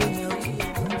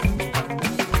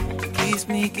 Kiss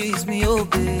me, oh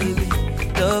baby.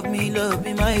 Love me,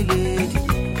 my lady.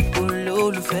 Oh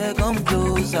Lord, come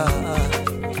closer.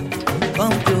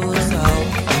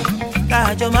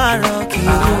 Kajo ma rock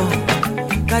you,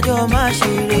 kajo ma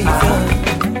shire ife,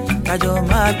 kajo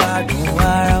ma gbadun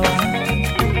ara wa.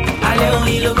 Ale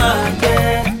oyin lo ma je,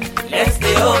 let's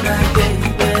stay all night, baby.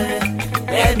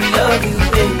 Let me love you,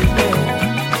 baby.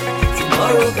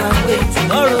 Tomorrow can't wait,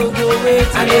 tomorrow go wait.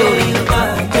 I know you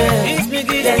might get. Kiss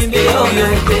me, all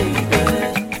night, baby.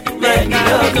 Let me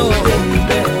love you, baby.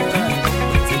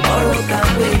 Tomorrow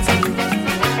can't wait.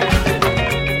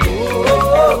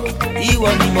 Oh, you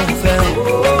want me more fair.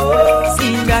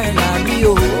 Cinderella, me,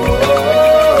 oh.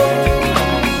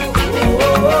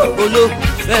 Olo,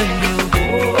 friend,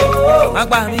 oh.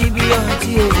 Magba mi be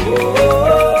auntie, oh.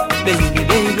 Baby.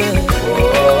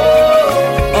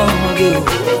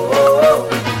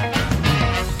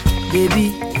 Baby,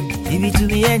 give it to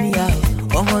me anyhow.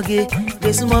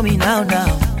 They sumo me now. I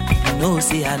know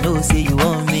say you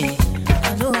want me.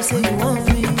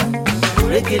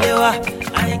 Rekelewa,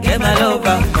 I get my love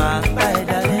back, my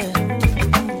darling.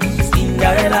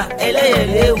 Cinderella,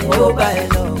 ele, oh by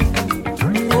love,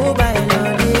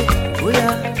 oh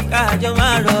yeah. kájọ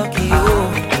máa rọ̀kì o.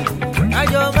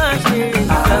 Kájọ máa ṣeré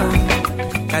ìfẹ́ o.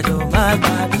 Kájọ máa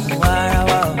gbádùn ara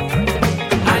wa o.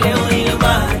 Alẹ́ oyin ló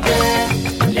máa jẹ́.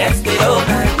 Let's stay all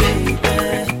night, baby.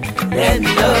 Let me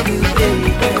love you,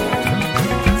 baby.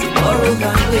 Tomorrow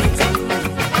can't wait.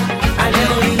 Alẹ́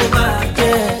oyin ló máa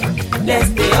jẹ́. Let's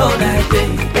stay all night,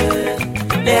 baby.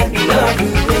 Let me love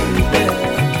you, baby.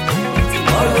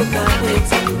 Tomorrow can't wait.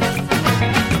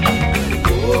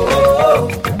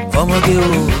 Ọmọge o,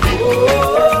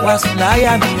 wá sùn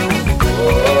láyà mi o.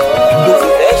 Mo fi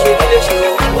fẹ́ ṣe bí léṣe o.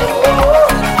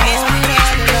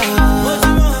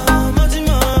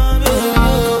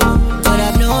 But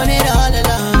I've known it all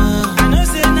along. I know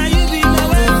say now you be my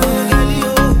wife, girl,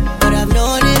 yo. But I've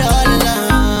known it all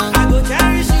along. I go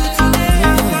cherish you today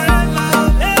and forever,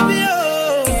 baby,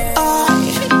 oh. Oh,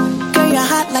 girl, you're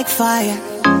hot like fire.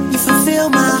 You fulfill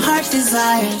my heart's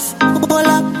desires. Pull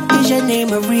up, is your name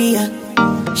Maria?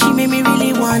 She made me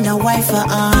really wanna wife her.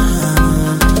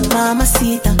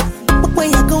 Mamacita, where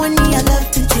you going? Me, I love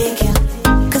to take you.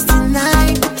 'Cause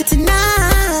tonight,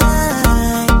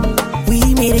 we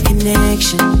made a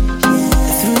connection.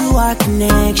 Through our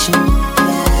connection,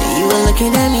 you were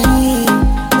looking at me.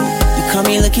 You caught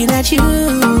me looking at you.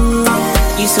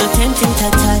 You so tempting to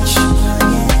touch.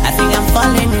 I think I'm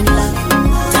falling in love.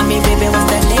 Tell me, baby, what's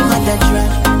the name of the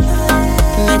drug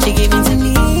that you giving to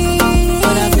me?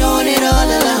 But I've known it all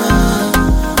along.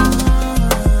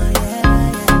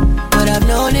 But I've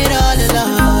known it all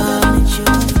along.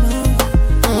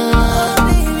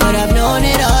 But I've known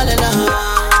it all along.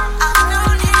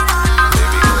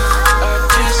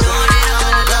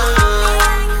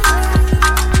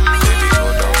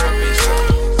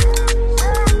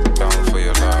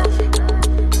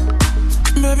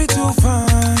 Baby too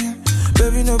fine,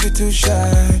 baby no be too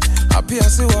shy. Happy I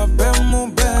see what Ben mo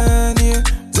Ben, yeah.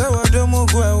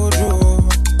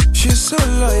 She's so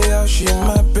loyal, she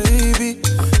my baby.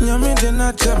 Nyami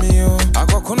dena tell me yo. I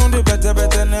got kono de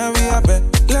better now we are bet.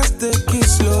 Let's take it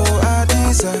slow.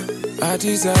 Adiza,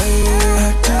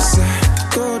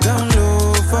 go down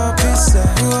low for pizza.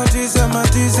 Adiza,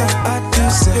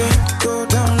 go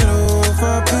down low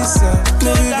for pizza.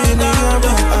 Maybe be nigga,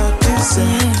 Adiza,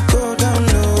 go down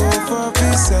low for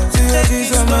pizza.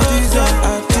 Adiza,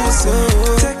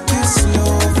 take it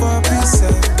slow for pizza.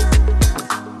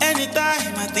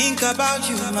 Anytime I think about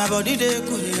you, my body dey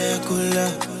cool.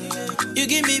 You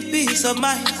give me peace of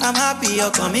mind, I'm happy. You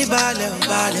call me bale.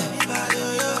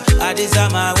 Adiza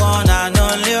my one and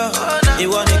only. You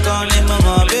want to call me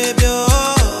mama, baby.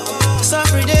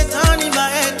 Sorry they turn in my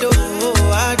head,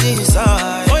 Adiza.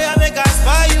 Oh yeah, make us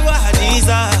spy you,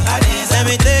 Adiza. Let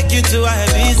me take you to a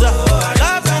visa.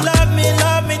 Love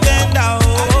me tender,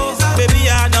 baby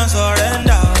I don't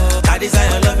surrender. Adiza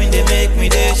your loving they make me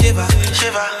dey shiver.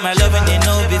 My loving they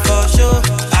know before show.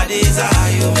 Adiza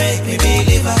you make me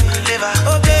believer.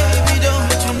 Oh baby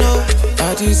don't you know?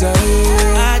 Adiza,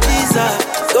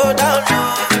 go down low.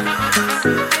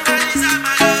 Adiza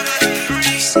my love.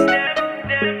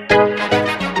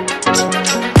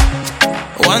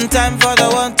 One time for the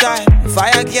one time,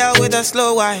 fire girl with a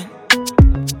slow wine.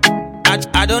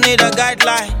 I don't need a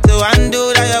guideline to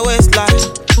undo that your waistline.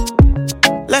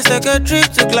 Let's take a trip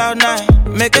to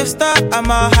Cloud9. Make a stop, I'm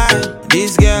all high.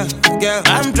 This girl,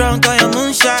 I'm drunk on your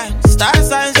moonshine. Star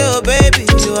signs, oh baby,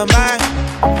 you are mine.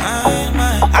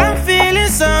 I'm feeling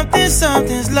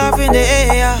something's love in the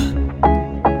air.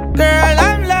 Girl,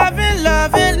 I'm loving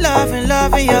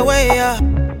your way up.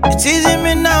 It's teasing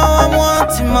me now, I'm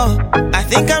wanting more. I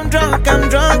think I'm drunk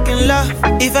in love.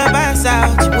 If I pass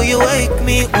out, will you wake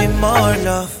me with more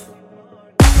love?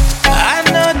 I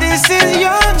know this is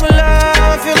young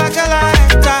love, feel like a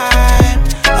lifetime.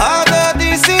 Although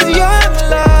this is young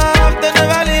love, they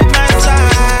never leave my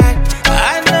side. I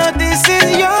know this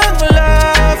is young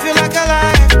love, feel like a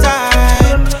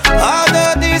lifetime.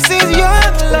 Although this is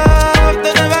young love,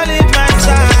 they never leave my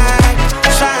side.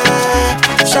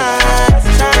 Shine,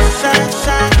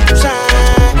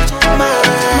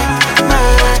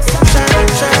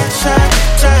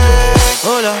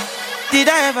 hold on, did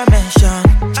I ever mention?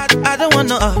 I don't want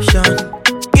no option.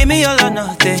 Give me all or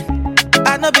nothing.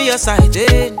 I know be your side,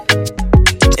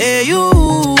 Hey you,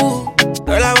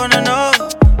 girl I wanna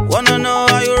know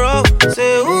how you roll.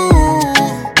 Say ooh,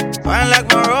 fine like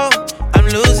my roll. I'm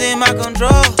losing my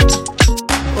control.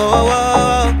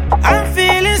 Whoa. I'm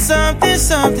feeling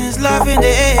something's love in the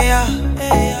air.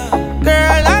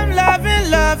 Girl I'm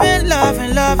loving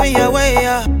your way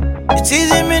up. It's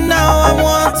teasing me now, I'm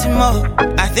wanting more.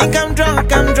 I think I'm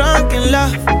drunk in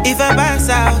love. If I pass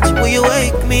out, will you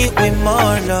wake me with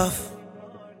more love?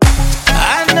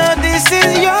 I know this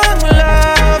is young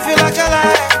love, feel like a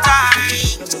lifetime.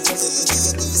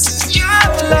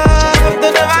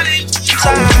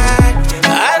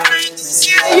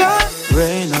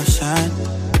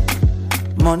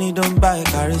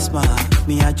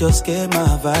 I just get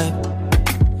my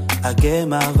vibe. I get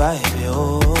my vibe,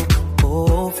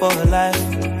 oh, for life.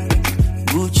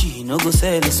 Gucci, no go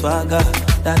sell the swagger.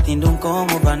 That thing don't come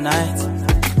overnight.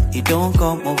 It don't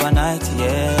come overnight,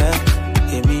 yeah.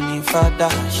 Emi ni fada,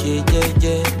 she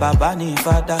jeje. Baba ni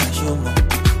fada, show mo.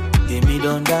 Emi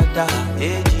don dada,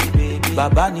 eji baby.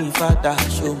 Baba ni fada,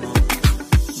 show mo.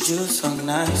 Juice on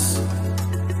nice,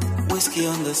 whiskey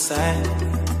on the side.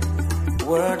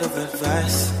 Word of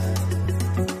advice,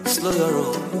 slow your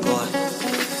roll, boy.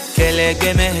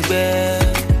 Kelegbe megbe,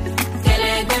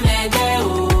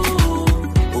 oh.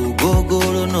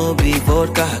 Ogogoro no be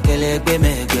vodka, kelegbe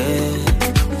megbe,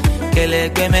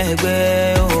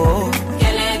 oh.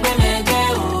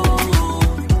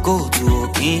 Go to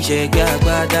kinshegbe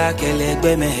agbada,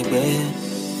 kelegbe megbe.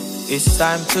 It's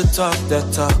time to talk the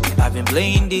talk. I've been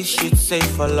playing this shit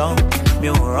safe for long. Me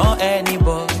won't run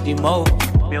anybody more.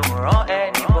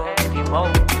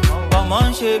 Come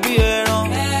on, she be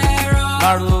around.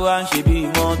 Maruan she be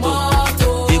moto.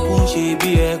 Ekun she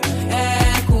be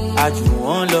ekun. Aju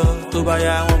won lo to ba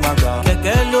ya won ma gba.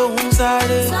 Kẹ̀kẹ́ ló ń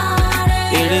sáré.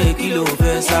 Ere kí ló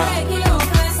fẹ́ sá.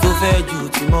 Tó fẹ́ ju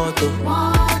ti moto.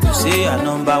 You say I'm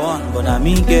number one, but I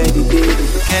me get it.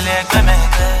 Kelegbe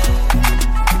megbe.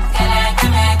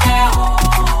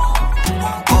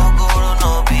 Ogogoro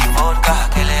no be vodka.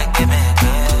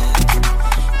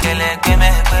 Kelegbe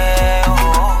megbe, oh.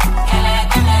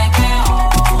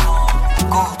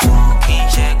 Go to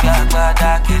kinshegbe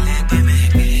agbada, kelegbe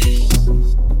megbe.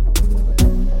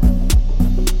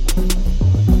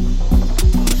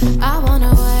 I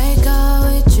wanna wake up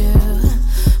with you,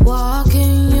 walk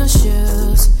in your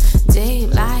shoes, deep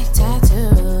like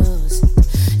tattoos.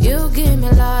 You give me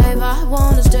life, I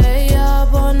wanna stay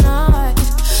up all night,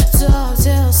 talk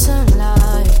till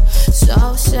sunlight,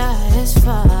 so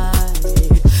satisfied.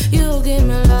 You give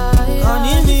me life.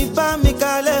 Honey, me pa mi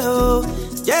kale ho,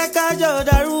 je ka jo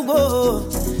darugo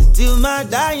till my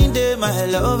dying day, my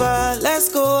lover. Let's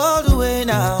go all the way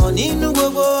now. Ninu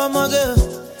gbogbo omoge,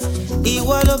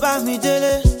 iwo lo ba mi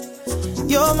dele.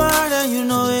 You're mine and you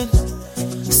know it,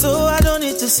 so I don't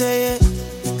need to say it.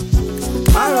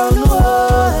 I don't know,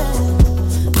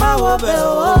 my wobe,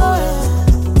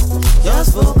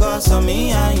 just focus on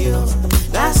me and you.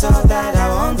 That's all that I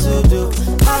want to do.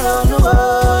 I don't know,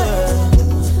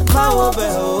 my wobe,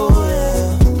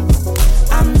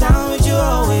 I'm down with you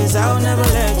always. I'll never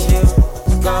let you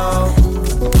go.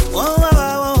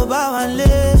 One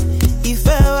live. If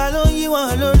I don't you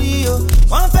want lori yo.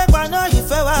 One fact I know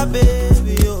if I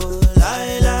baby yo.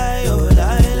 Lie, oh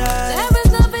lie. There is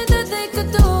nothing that they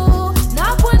could do.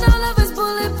 Not when our love is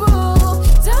bulletproof.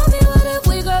 Tell me what if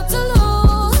we got to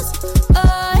lose.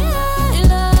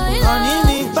 Honey,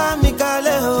 me pa mi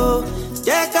kale ho.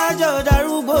 Je ka jo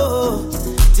darugo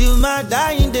till my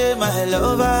dying day, my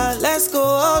lover. Let's go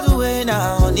all the way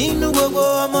now. Ninu gbogbo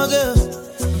omoge,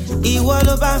 iwo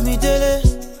lo ba mi dele.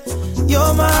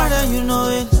 You're mine and you know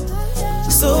it,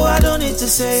 so I don't need to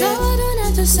say it.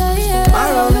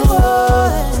 I don't know,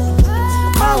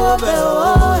 my wobe,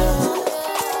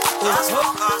 it's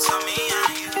focus on me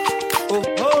and you.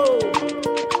 Oh,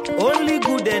 only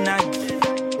good energy.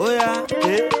 Oh yeah,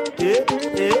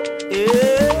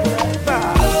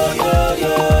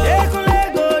 Adekunle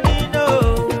Godino.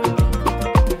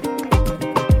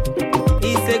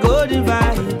 It's a golden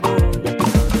vibe.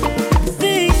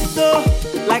 Sing so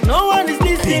like no one is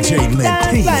listening.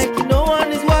 Dance like no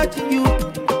one is watching you.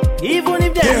 Even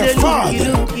if there's a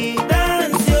looky.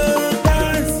 Dance yo.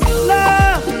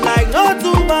 Love like no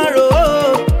tomorrow.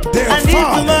 And if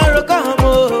tomorrow come,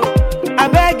 I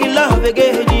beg you love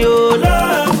again, yo.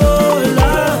 Love.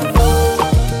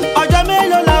 Ọjọ́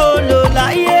mélòó la ó lò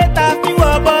láyé ta fi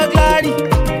wọ bọ́gláàrì.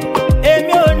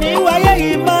 Èmi ò ní wáyé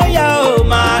yìí mọ́ ya ò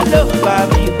máa lò bá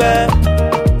mi pẹ́.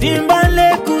 Tí n bá ń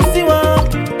lékun sí wọn,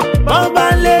 wọ́n bá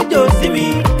ń léjò sí mi.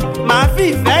 Màá fi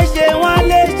ìfẹ́ ṣe wọ́n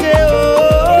léṣe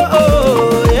ooo.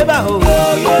 Yébà o.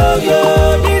 Yo,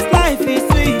 this life is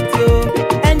sweet yo.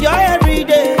 Enjoy every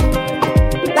day,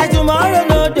 like tomorrow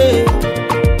no day.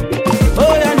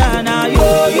 Oh yeah, na yo.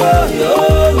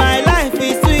 My life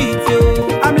is sweet yo.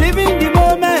 I'm living the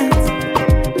moment,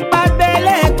 bad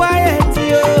belly quiet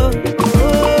yo.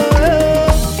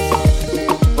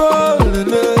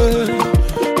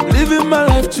 Living my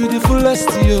life to the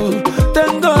fullest yo.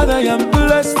 Thank God I am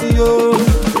blessed yo.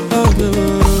 Oh no.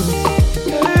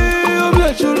 Hey,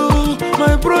 Obiachulu,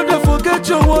 my brother, forget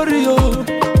your worry yo.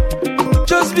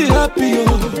 Just be happy yo.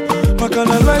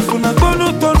 Makana life una tonu.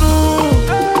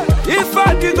 If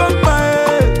I dig on my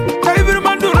head, every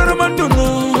man do no.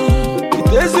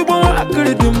 It is the one I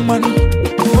create the money.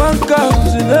 One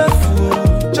comes in the food.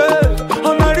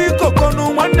 On a rico, no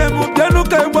one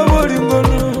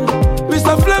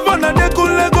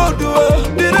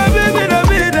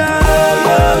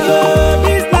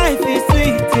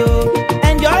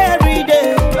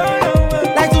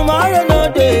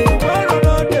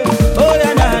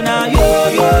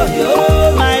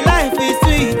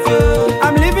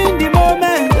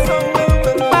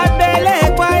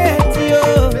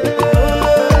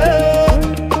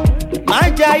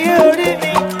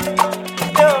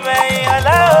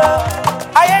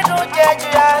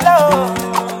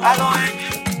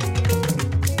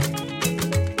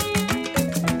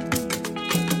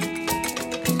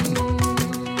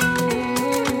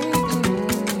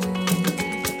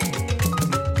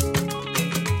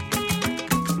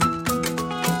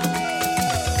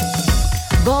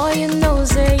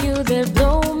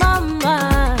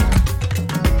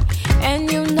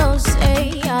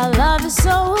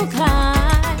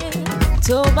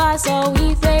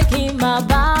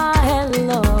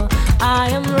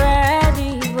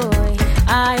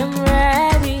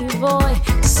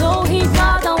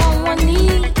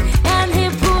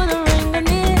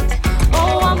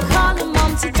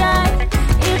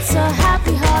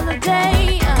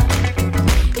today.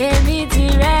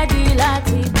 Anything ready,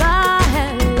 Latiba,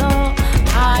 hello.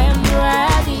 I am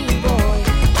ready, boy.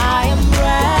 I am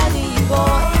ready,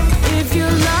 boy. If you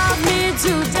love me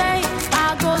today,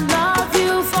 I go love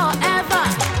you forever.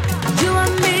 You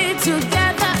and me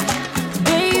together,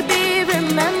 baby.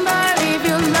 Remember, if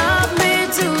you love me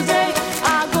today,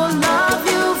 I go love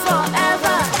you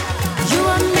forever. You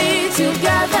and me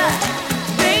together,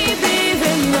 baby.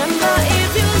 Remember,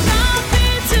 if you love me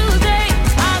today,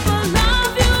 I go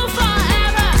love you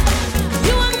forever.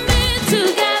 You and me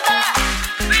together,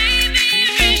 baby.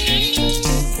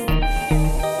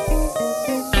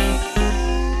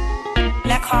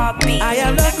 I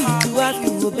am lucky to have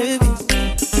you, baby.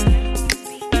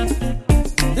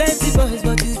 Plenty boys,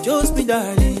 but you chose me,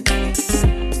 darling.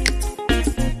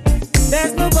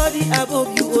 There's nobody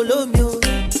above you, follow me.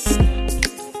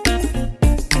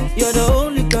 You're the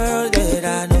only girl that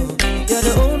I know. You're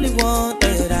the only one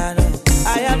that I know.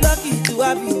 I am lucky to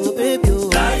have you, baby.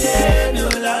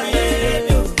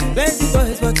 Plenty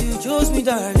boys, but you chose me,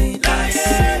 darling. I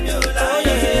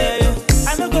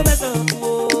no go mess up,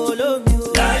 follow me.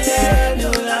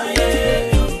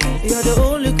 You're the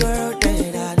only girl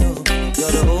that I know.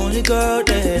 You're the only girl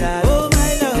that I know. Oh,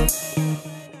 my love.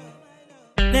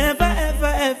 Never,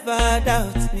 ever, ever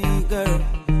doubt me, girl.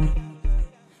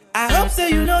 I hope so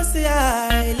you know, say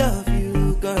I love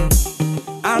you, girl.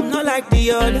 I'm not like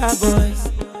the other boys,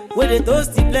 where they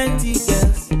toasty plenty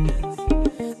girls.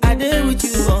 I did with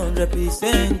you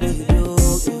 100%, baby.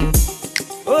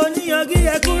 Only you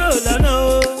get a kuro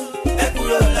lano, a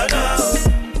kuro lano.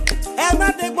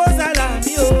 Ever take boss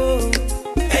alami o,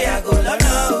 I go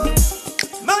lano.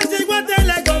 Magic what they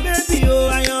like a baby o,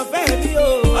 I am baby o.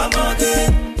 I'm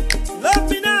again. Love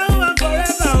me now and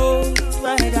forever o,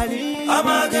 my darling. I'm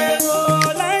again.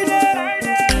 Oh, like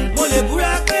that. Mole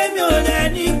pura pe mi o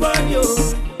anybody o.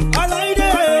 All like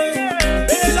that.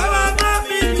 Baby, love my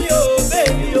baby o,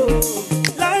 baby o.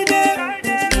 Like that.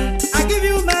 I give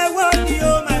you my word,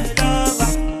 yo, my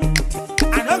lover.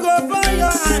 I don't go for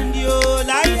your hand, yo,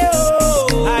 like that.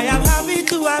 I am happy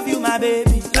to have you, my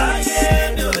baby.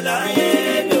 Lying, no,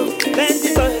 lying, no. Plenty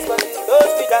boys, but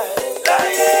those be dying.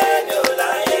 Lying, no,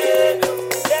 lying, no.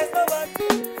 There's nobody.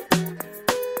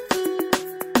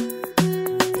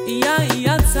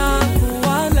 Iya ta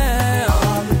kuwale.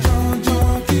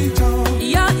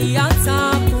 Iya ta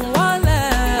kuwale.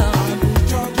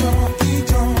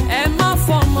 Ẹ má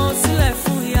fọmọ sílẹ̀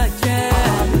fún ìyà jẹ.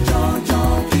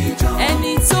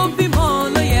 Ẹni tó bímọ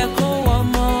ló yẹ kó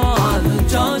wọmọ.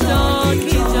 Àlùjọ́jọ́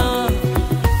kíjọ́.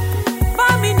 Bá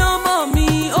mi nà ọmọ mi,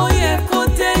 ó yẹ kó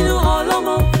dénú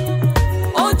ọlọ́mọ.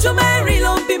 Ojú mẹ́rin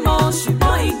ló ń bímọ,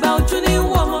 ṣùgbọ́n ìgbà ojú ní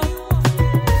wọ́mọ.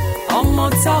 Ọmọ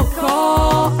tá ò kọ́,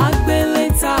 agbélé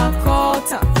tá a kọ́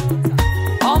tà.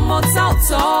 Ọmọ tá ò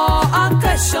tọ́,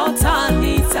 akẹ́ṣọ́ tá a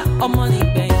níta. Ọmọ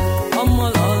nìgbẹ̀yìn, ọmọ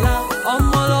lọ́la,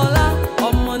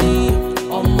 ọmọ níyì,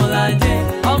 ọmọ ládé,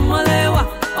 ọmọ lẹ́wà,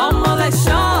 ọmọ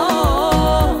lẹ́ṣọ́.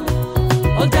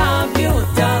 Ó dá bí ó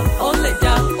dá, ó lè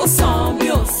dá, ó sàn bí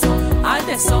ó sàn. Á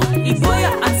dẹ̀ sàn,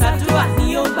 ìgboyà àtàdúrà ni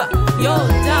yóò gbà, yóò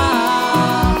dá.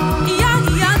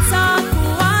 Ìyá ta kù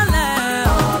wálẹ̀.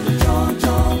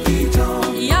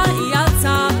 Ìyá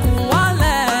ta kù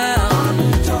wálẹ̀.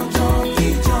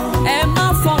 Ẹ má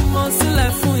fọmọ sílẹ̀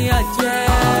fún ìyà jẹ.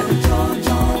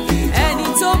 Ẹni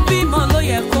tó bímọ ló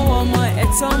yẹ kó ọmọ ẹ̀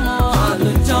tọ́mọ.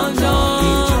 Àlùjọ́jọ́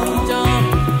kíjọ́.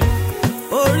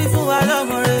 Orí fún wa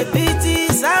lọ́mọ rẹ̀ bíi ti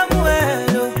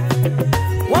Samuel o.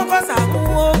 Wọ́n kọ́ Sàmú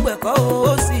ó gbẹ̀kọ́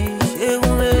ó sì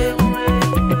ṣeun rẹ̀.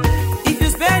 If you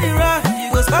spend it right, you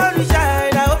go spoil the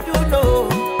child, I hope you know.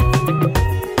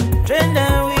 Train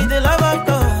them with the love of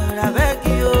God, I beg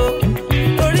you.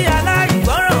 Torí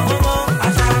aláìgbọ́ràn ọmọ,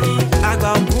 àṣà ni àgbà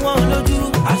òkú wọn lójú.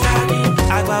 Àṣà ni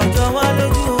àgbà òjò wọn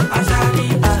lójú. Àṣà ni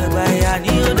àgbà ìyá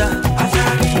ni ó dá. Àṣà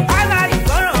ni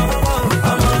aláìgbọ́ràn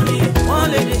ọmọ ni wọ́n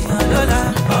lè dèyàn lọ́la.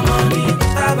 Ọmọ ni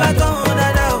tàbá tán wọn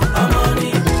dáadáa o. Ọmọ ni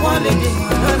wọ́n lè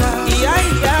dèyàn lọ́la. Ìyá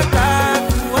ká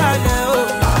wálẹ̀ o.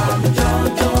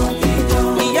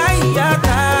 Ìyá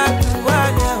ká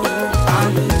wálẹ̀ o.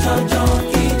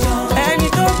 Ẹni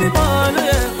tó bímọ ló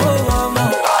yẹ kó ọmọ.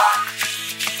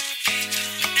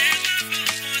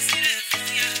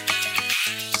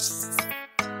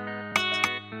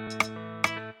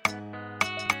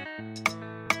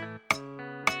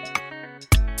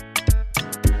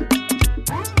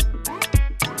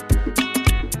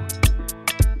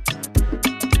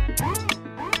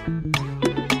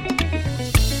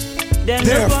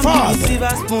 Their father,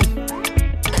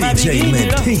 DJ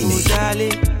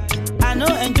Lentini. I no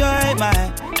enjoy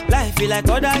my life like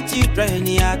other children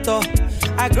at all.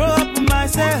 I grow up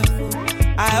myself,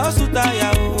 I also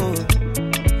tire, oh.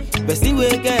 Person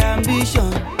wey get ambition,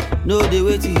 no dey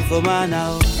waiting for man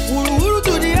now. Wuru wuru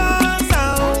to the answer,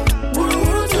 oh. Wuru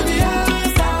wuru to the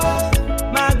answer, oh.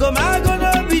 Mago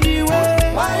no be the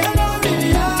way. Why you no be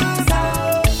the answer,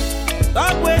 oh?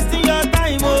 Stop wasting your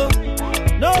time, oh.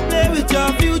 No play with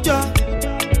your future.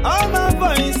 All man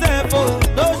for himself, oh.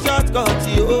 No shortcut,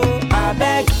 oh. I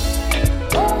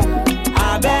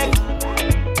beg,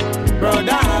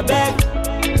 brother, I beg.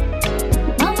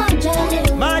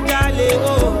 Mama jale,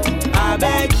 oh.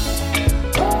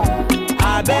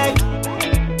 I beg,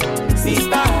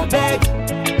 sister, I beg.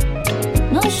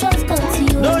 No shortcut to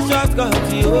you. No shortcut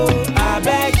to you, I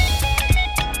beg.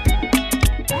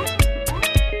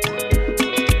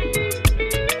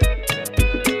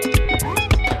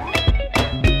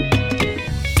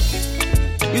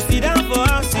 You sit down for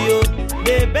house, yo.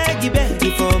 They beg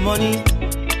for money.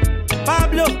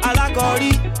 Pablo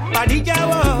Alakori,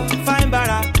 Padijawo, fine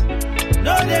bara.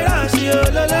 No they rush you,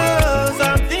 lolo.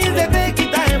 Some things they take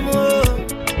it time, oh.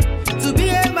 To be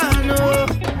a man, oh.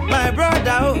 My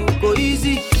brother, oh, go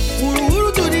easy. Wuru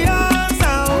wuru to the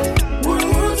answer, oh. Wuru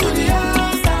wuru to the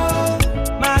answer,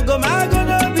 oh. Mago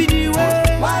no be the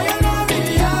way. Why you no be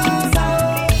the answer,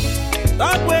 oh?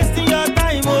 Stop wasting your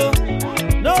time, oh.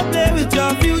 No play with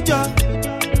your future.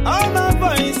 All man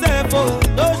for himself, oh.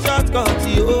 No shortcut,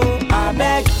 oh. I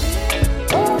beg.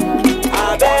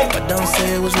 But don't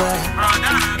say it was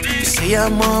right. You say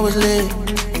I'm always late,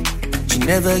 but you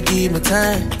never give me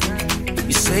time.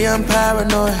 You say I'm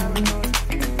paranoid,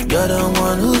 you're the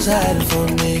one who's hiding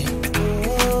from me.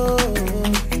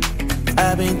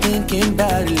 I've been thinking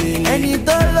about it lately. And you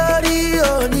don't love the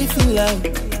only feel out.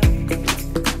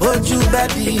 Would you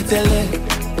baby tell it?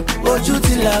 Would you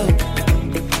till out?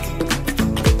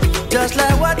 Just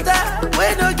like water,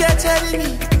 when you get telling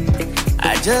me,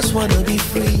 I just wanna be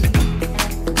free.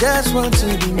 Just want to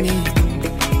be me.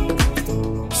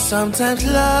 Sometimes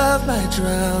love might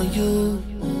drown you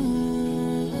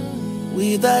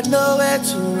without nowhere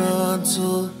to run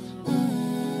to.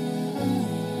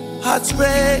 Hearts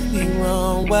break me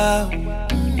wrong, wow.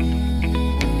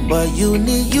 But you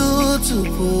need you to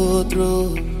pull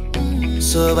through.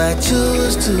 So I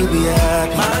choose to be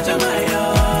happy. I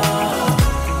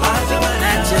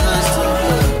choose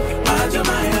to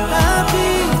be happy.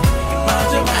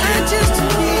 I choose to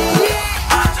be.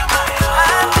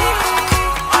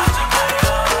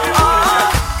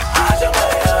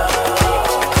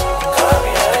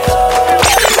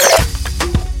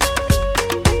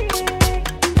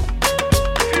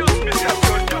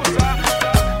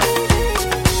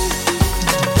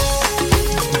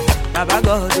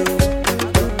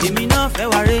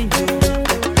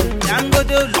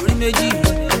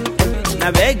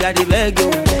 Gadi bego,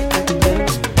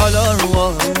 Ọlọ́run o.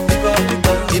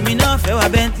 Èmi náà fẹ́ wá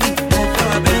Bentley,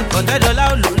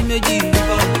 $100 lórí méjì.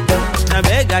 Na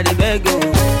beg gadi bego,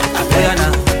 Afẹ́yànà.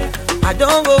 I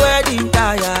don't go wedding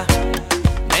tire.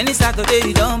 Many Saturdays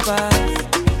you don't pass,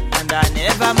 and I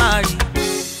never marry.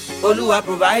 Olúwa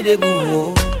provide a good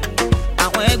wo.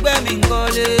 Àwọn ẹgbẹ́ mi ń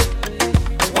kọ́lé,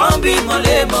 wọ́n bí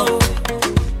mọ́lẹ́mọ́.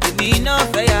 Èmi náà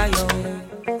fẹ́ yayọ̀,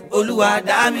 Olúwa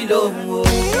dá mi lóhùn o.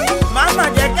 Mama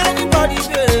jẹ́ kẹ́nìbọ̀dì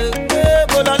bèrè pé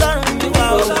bó lọ́lọ́run mi wà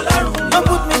o. No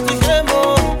put me to shame o.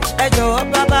 Ẹ jọ̀wọ́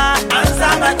bàbá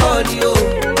answer my call o.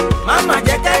 Mama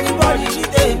jẹ́ kẹ́nìbọ̀dì rí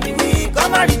tèmi wí kọ́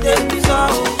má rí tèmi sọ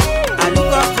o. I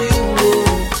look up to you o.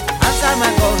 Answer my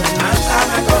call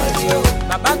o.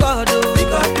 Bàbá God o.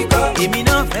 Èmi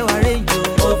náà fẹ́ wá range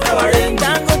o.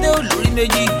 Dangote olórí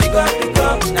méjì.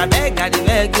 Na beg I dey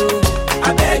beg o.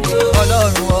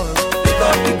 Ọlọ́run ọ̀rọ̀.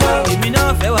 Èmi náà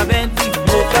fẹ́ wá Bentley.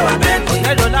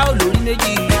 $100 olórí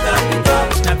méjì.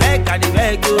 Na beg I dey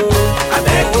beg o.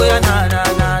 Oh ya na na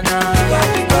na na.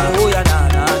 Oh ya na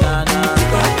na na na.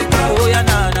 Oh ya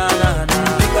na na na na.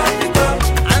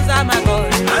 Answer my call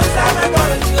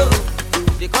yo.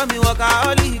 They call me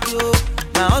workaholic yo.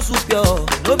 Na hustle pure,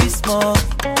 no be small.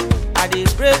 I dey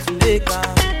pray to make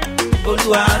am.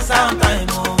 Olúwa answer on time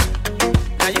o.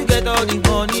 Now you get all the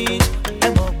money. Ẹ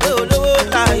mọ̀ pé olówó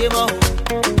láyé mọ́ o.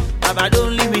 Baba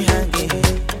don't leave me hanging.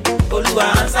 Olúwa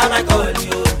answer my call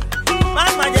yo.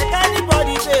 Mama jẹ́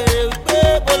kẹ́nìbọ̀dì bèrè pé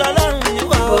bó lọ́lọ́run mi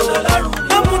wà o.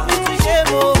 No put me to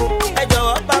shame o. Ẹ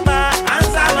jọ̀wọ́ bàbá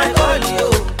answer my call yo.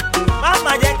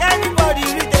 Mama jẹ́ kẹ́nìbọ̀dì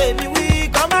rí tèmi wí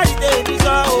kọ́ má rí tèmi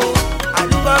sọ o. I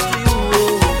look up to you o.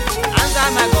 Answer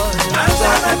my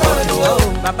call yo.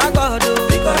 Baba God o.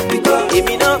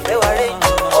 Èmi náà fẹ́ wá rẹ̀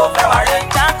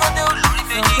Dangote olórí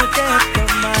méjì.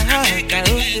 I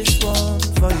wrote this one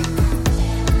for you.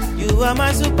 You are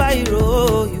my superhero,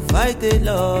 you fight a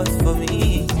lot for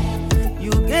me.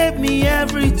 You gave me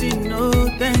everything, no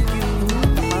thank you.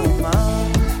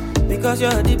 because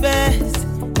you're the best.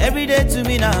 Every day to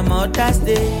me now Mother's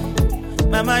Day.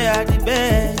 Mama, you're the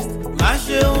best.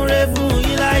 Masheun refun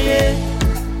ilaye.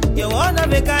 You're one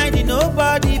of a kind,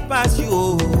 nobody pass you,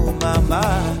 oh mama.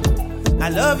 I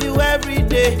love you every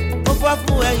day.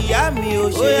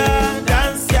 Oh yeah,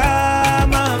 dance ya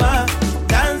mama,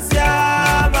 dance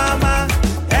ya mama.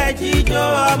 Ejijo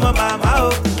mama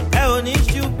oh, oni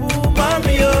chupu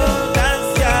mami oh.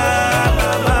 Dance ya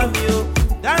mama mio,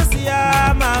 dance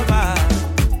ya mama.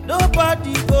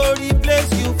 Nobody go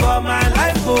replace you for my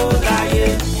life, oh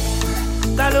yeah.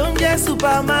 Talonje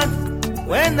Superman,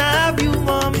 when I have you,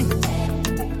 mommy.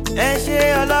 Eshe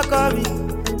oloko mi,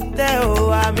 te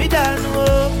o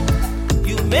amidanu.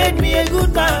 You made me a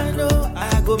good man, oh.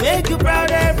 I go make you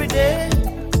proud every day.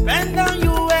 Spend on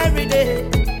you every day.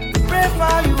 Pray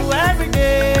for you every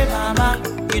day, mama.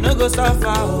 You no go suffer,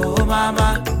 oh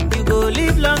mama. You go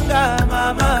live longer,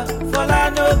 mama. Fall I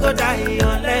no go die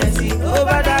unless it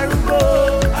over the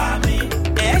road. Amen.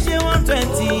 Eshe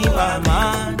 120,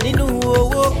 mama. Ninu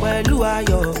owo pẹ̀lú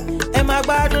ayọ̀. Ẹ má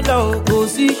gbádùn lọ, kò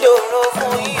sí ṣòro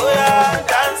fún yín. Oya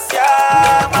dance ya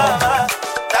mama,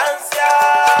 dance ya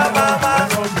mama.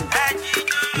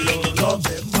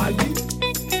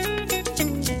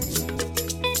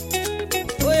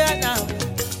 Oya now.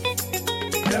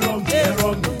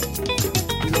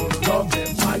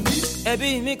 Ẹbí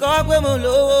mi kọ́ pé mo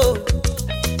lówó.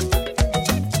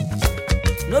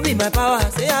 No be my power,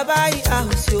 say I buy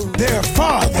house yo. Their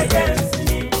father,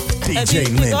 DJ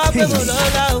Lentini.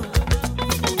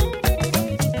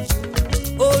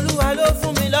 Olúwa ló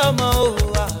fún mi lọ́mọ o.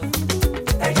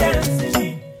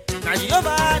 Na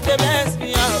Jehovah dey bless me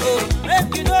oh.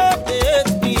 Make you no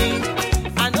hate me.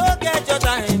 I no get your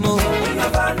time oh.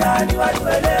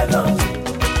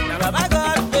 Na Baba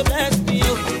God dey bless me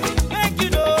oh. Make you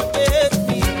no hate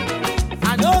me.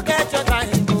 I no get your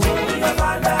time oh.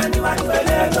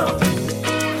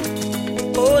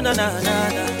 Oh na na na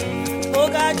na. Mo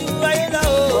ga ju ayé lọ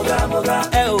o.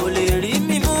 Ẹ ò lè rí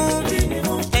mi mú.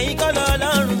 Ẹ̀yin kọ́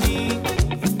lọ́lọ́run mi.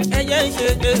 Ẹ jẹ́ ń ṣe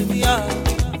tèmi à.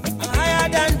 I'm higher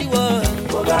than the world.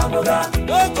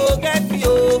 Don't go get me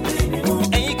o.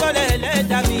 Ẹ̀yin kọ́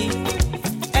lẹ́lẹ́dà mi.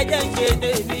 Ẹ jẹ́ ń ṣe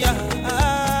tèmi à.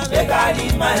 Make I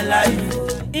live my life.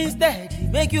 Instead,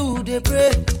 make you dey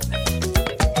pray.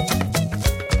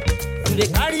 You dey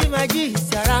carry my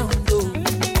gist around o.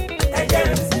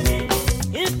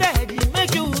 Instead,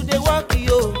 make you dey walk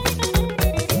yo.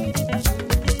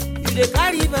 You dey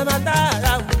carry my matter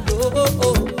around oh.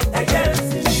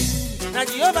 Na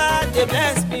Jehovah dey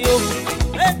bless me oh.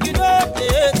 Make you no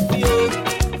hate me oh.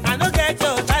 I no get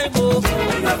your time oh.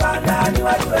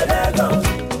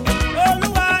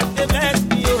 Olúwa dey bless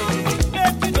me oh.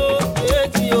 Make you no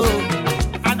hate me oh.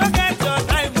 I no get your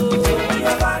time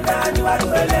oh.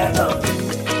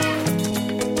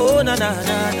 Oh na na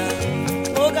na na.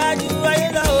 Mo ga ju ayé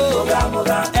lọ o.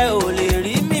 Ẹ ò lè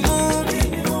rí mi mú.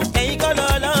 Ẹ̀yin kọ́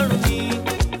lọ́lọ́run mi.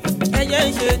 Ẹ jẹ́ ń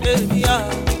ṣe tèmi à.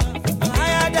 I'm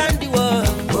higher than the world.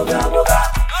 Don't go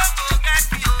get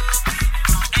me o.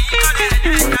 Ẹ̀yin kọ́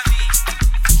lẹ́lẹ́dà mi.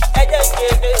 Ẹ jẹ́ ń ṣe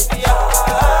tèmi à.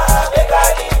 Make I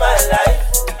live my life.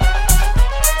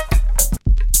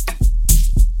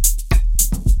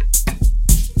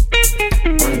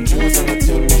 When June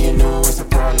 17, then you know it's a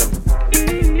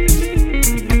problem.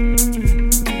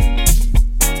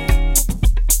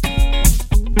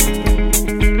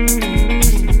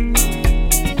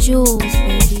 Jules,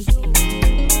 baby.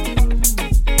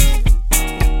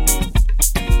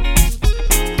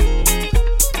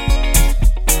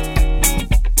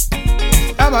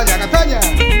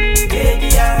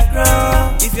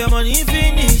 If your money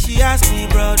finish, she ask me,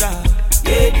 brother.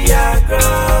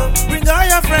 Bring all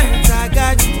your friends, I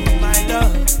got you, my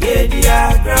love.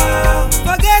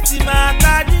 Forget him,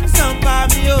 I drink some for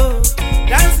me, oh.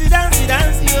 Dancey, dancey,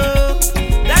 dancey, oh.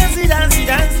 Dancey, dancey,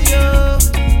 dancey, oh.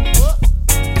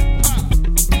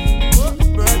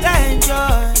 Brother,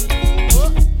 enjoy.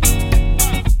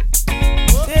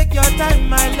 Take your time,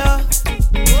 my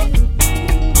love.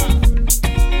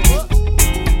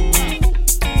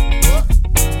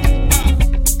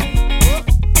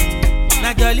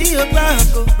 Jolly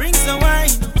o'clock, bring some wine,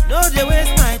 no they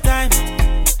waste my time.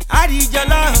 I need your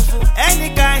love for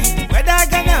any kind, whether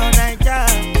Ghana or Nigeria.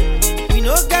 We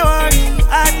no get worry,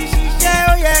 I need she share,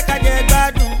 oh yeah, kaje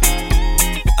gbadun.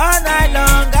 All night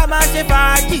long, I'm a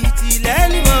shepherd, till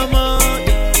early mama,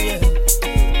 yeah,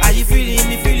 yeah. Are you feeling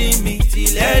me,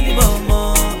 till early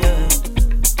mama,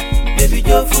 yeah. Baby,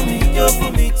 jo for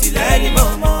me, till early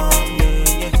mama,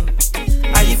 yeah,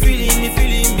 yeah. Are you feeling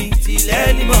me, till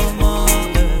early mama?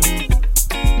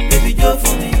 Go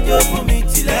for me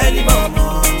till early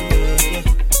mama.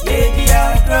 Lady,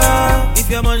 I cry.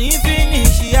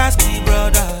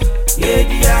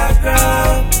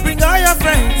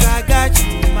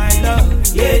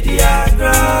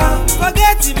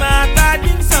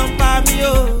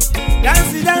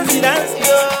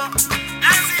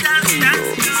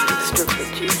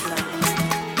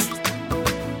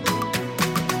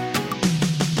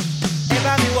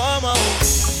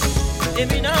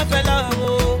 Èmi náà fẹ́ love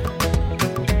o,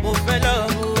 mo fẹ́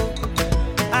love o.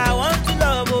 I want to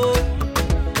love o.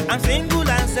 I'm single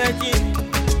and searching.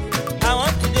 I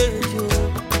want to date you.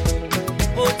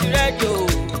 Mo ti ready o.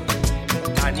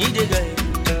 I need a girl.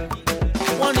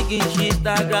 Wọ́n ní kí n ṣe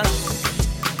Instagram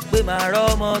pé màá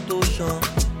rọ́mọ tó ṣan.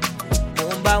 Mo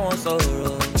ń bá wọn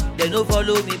sọ̀rọ̀, they no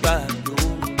follow me back o.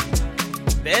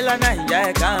 Bella Naija,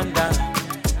 calm down.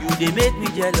 You dey make me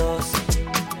jealous.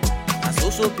 And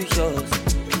so pictures.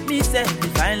 Me say me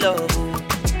find love.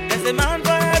 There's a man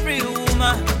for every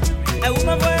woman, a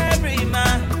woman for every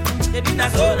man. Baby na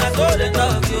so they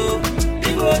talk you.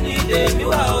 People need me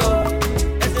wow.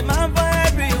 There's a man for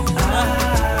every woman,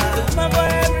 a woman for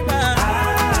every man.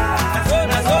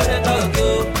 Na so they talk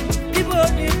you. People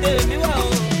need me wow.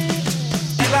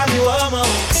 Ever me woman,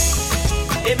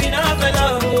 baby na fẹ́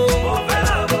love o.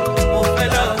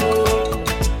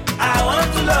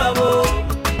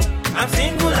 I'm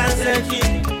single and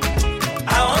searching.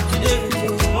 I want to date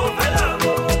you.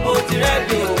 Mo ti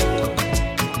ready o.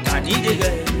 I need a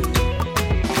girl.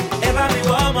 Ever me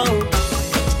woman o.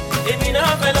 Èmi náà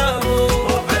fẹ́ love o.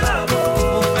 Mo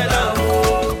fẹ́ love o.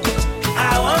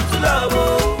 I want to love o.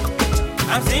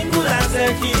 I'm single and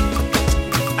searching.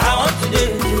 I want to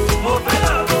date you. Mo fẹ́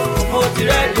love o. Mo ti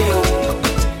ready o.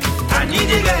 I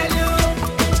need a girl.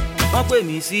 Wọ́n pè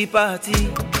mí sí pàtí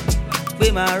pé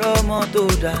màá rọ́mọ tó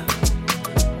dáa.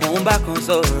 Òun bá kan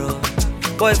sọ̀rọ̀,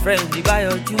 boyfriend di bá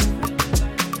yọjú.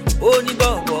 Ó ní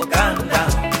bọ̀bọ̀ calm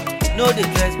down, no dey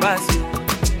trespass you.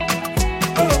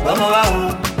 Ọmọ wa o,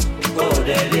 kò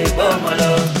dẹ̀ lè gbọ́mọ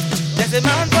lọ. There's a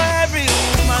man for every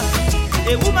woman,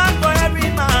 a woman for every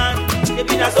man.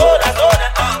 Ebi na so that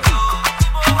talk you.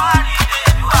 Mo wá ní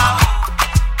ìdèbí wa o.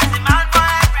 There's a man for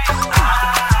every woman,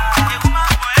 a woman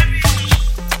for every man.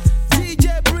 DJ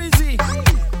Breezy,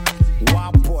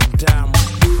 wapo damu.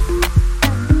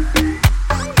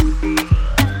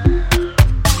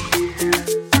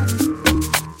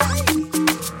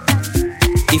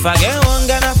 If I get one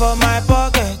Ghana for my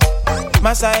pocket,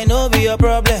 my side no be a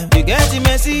problem. You get the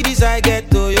Mercedes, I get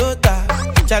Toyota.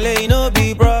 Chale, no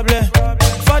be problem.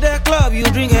 For the club, you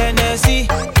drink Hennessy.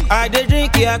 I dey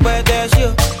drink Yakpete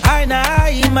show.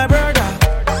 I my brother.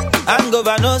 I'm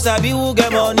governor, sabi who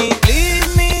get money.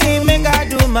 Leave me, make I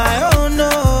do my own,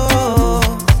 no.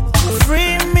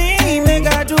 Free me, make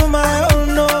I do my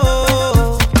own, no.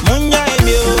 Munja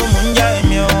emio,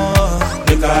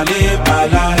 make I live my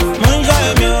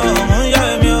life.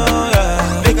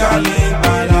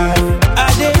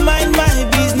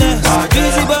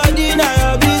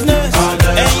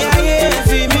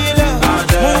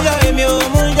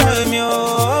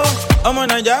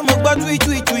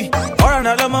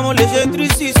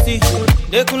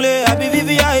 Adekunle, I be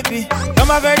VIP.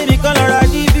 Come a very big color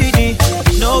DVD.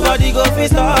 Nobody go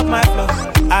fit stop my flow.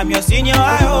 I'm your senior,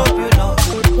 I hope you know.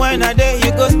 When I day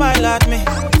you go smile at me.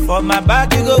 For my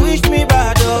back you go wish me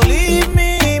bad. Oh, leave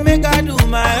me, make I do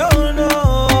my own.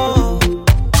 No.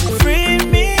 Free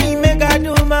me, make I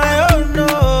do my own. No.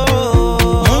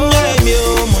 Munja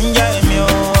emio,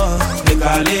 make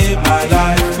I live my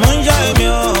life. Munja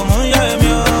emio,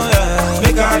 yeah.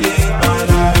 Make I live my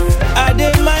life. I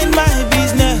dey mind my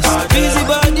business. Busy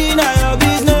body na your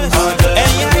business.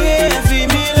 And yeah, feel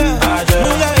me love.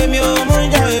 Munja emio.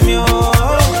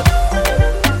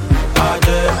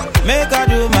 Make I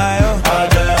do my own.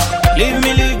 Leave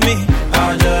me.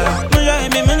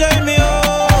 Munja emio.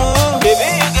 Baby,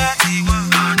 you got the one.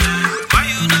 Why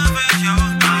you not bet your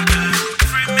own?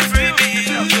 Free me.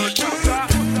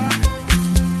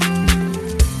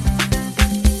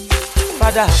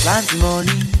 Father, plenty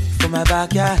money for my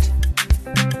backyard.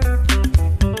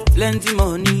 Plenty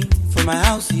money for my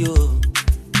house, yo.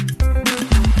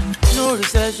 No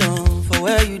recession for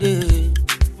where you dey.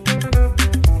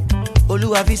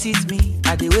 Oluwa visit me,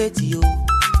 I dey wait, yo.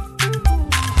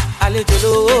 Àlejò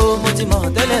lówó, mo ti mọ̀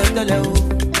tẹ́lẹ̀ o.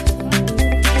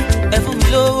 Ẹ fún mi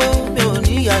lówó, mi ò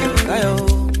ní ayọ̀ káyọ̀ o.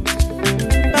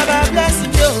 Baba bless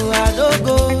me, o, I no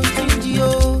go stingy,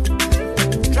 o.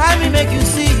 Try me make you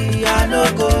see, I no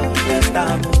go waste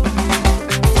time, o.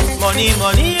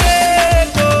 Money,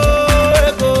 ego.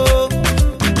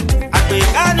 Àpè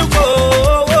kánú kò.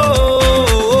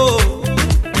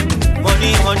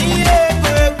 Money,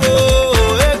 ego.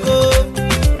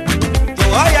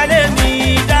 Jọ̀wọ́ yálé mi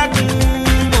dákun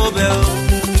mo bẹ̀ o.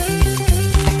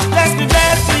 Bless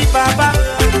me, Papa.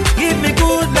 Give me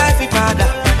good life, Father.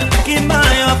 Kí n máa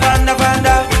yan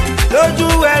fanda. Lójú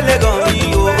ẹlẹ́gàn mi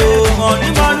o.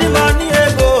 Money,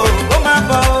 ego. Ó máa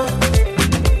bọ̀ o.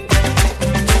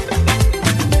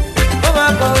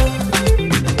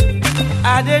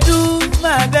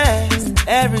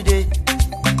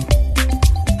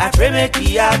 make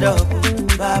it add up,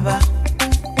 Baba.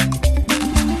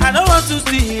 I don't want to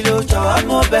steal your job,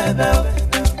 more baby.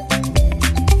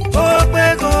 Oh,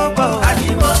 baby, I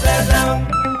need more baby.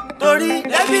 Tori,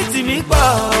 everything me go.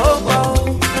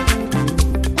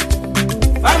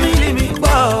 Family me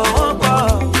go.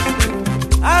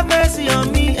 Have mercy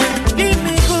on me and give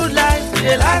me good life.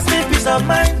 The last me peace of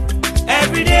mind.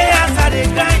 Every day after the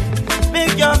grind,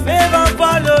 make your favor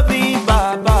follow me,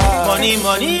 Baba. Money,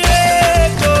 money,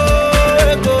 ego.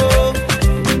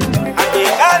 I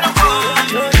think I know.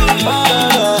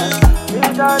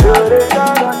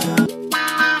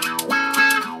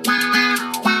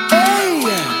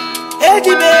 Hey,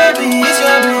 baby, it's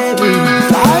your baby.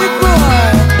 Fight boy.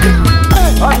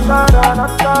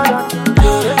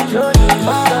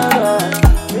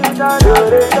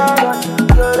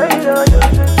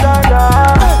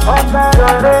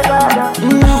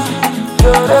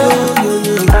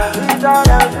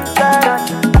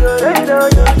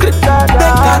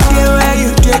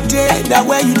 That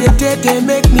way you did, they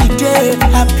make me day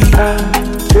happy.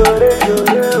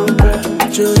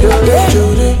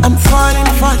 I'm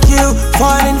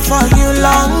falling for you,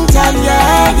 long time,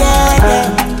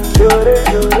 yeah.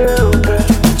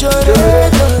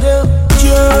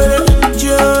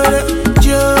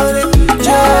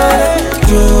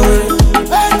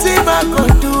 Anything I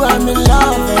could do, I'm in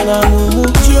love and I'm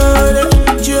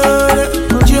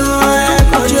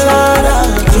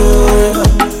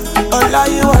Ola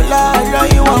you,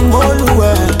 I'm all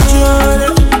over.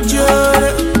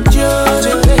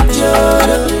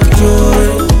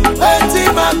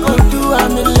 Anything I could do,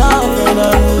 I'm in love and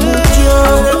I'm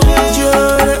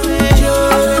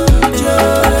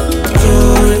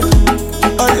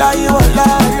Ola you,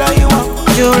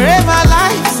 You're my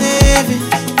life saving.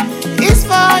 It's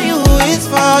for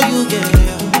you,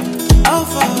 yeah. All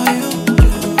for you.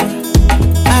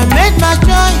 I made my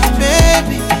choice,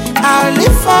 baby. I'll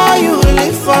live for you,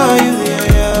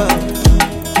 yeah.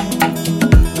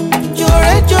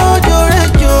 Jore,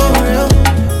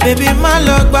 baby, my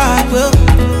love back, will.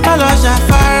 My love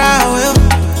shafara, will.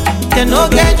 They no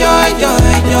get joy.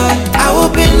 I will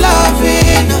be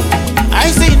loving. I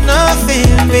see nothing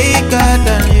bigger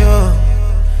than you,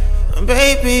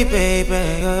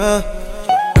 baby.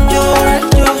 Jore.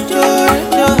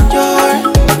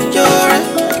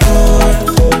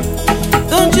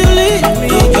 Don't you leave me,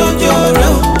 Jore.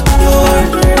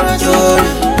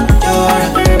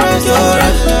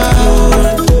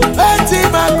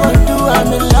 Anything I could do,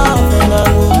 I'm in love and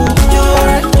I'm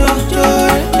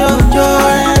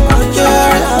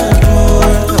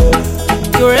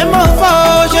You're in my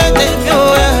phone, je t'aime,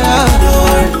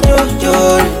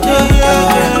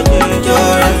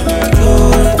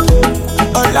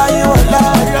 Ola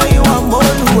you, I'm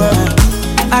all over.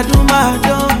 I do my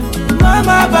done,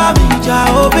 mama, baby,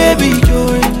 oh baby,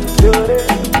 Jore.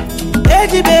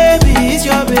 Hey, baby, it's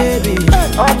your baby.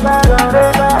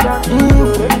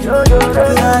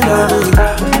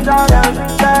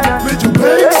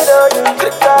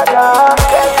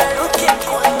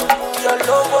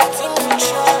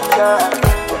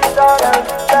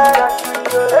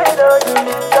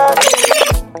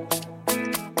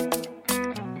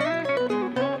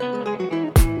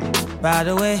 By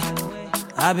the way,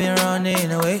 I've been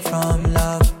running away from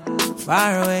love,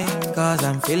 far away, cause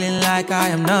I'm feeling like I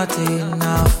am not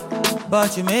enough.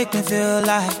 But you make me feel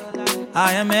like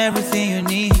I am everything you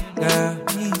need, girl.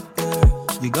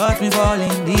 You got me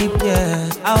falling deep,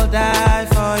 yes. I'll die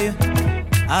for you,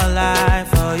 I'll lie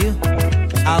for you,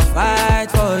 I'll fight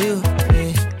for you,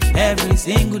 yeah. Every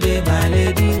single day, my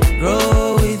lady,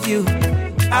 grow with you,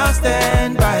 I'll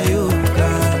stand by you,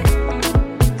 girl.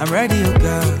 I'm ready, you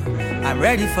girl, I'm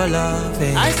ready for love,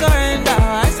 yeah. I surrender.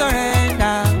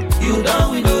 You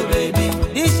don't know, baby.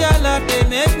 This your love, they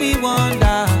make me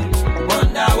wonder.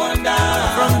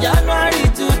 From January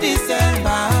to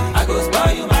December, I go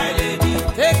spoil you, my lady.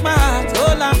 Take my heart,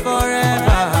 hold on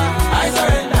forever. I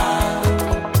surrender.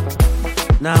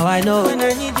 Now I know when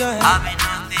I need your help, I'll be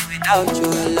nothing without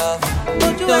your love.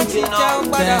 Don't you know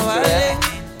that?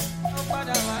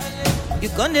 You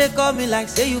can't call me like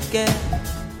say you care.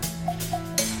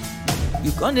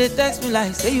 You can't text me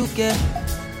like say you care.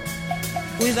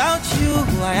 Without you,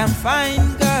 I am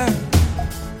fine, girl.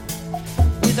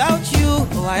 Without you,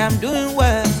 I am doing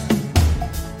well.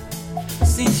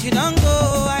 Since you don't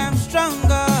go, I am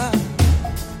stronger.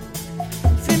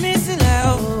 Feel me still,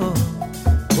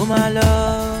 oh my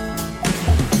love.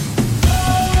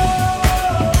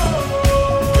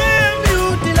 Damn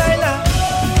you, Delilah.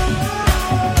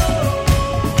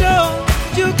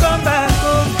 Don't you come back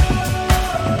home.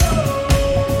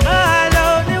 My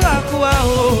love,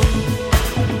 oh.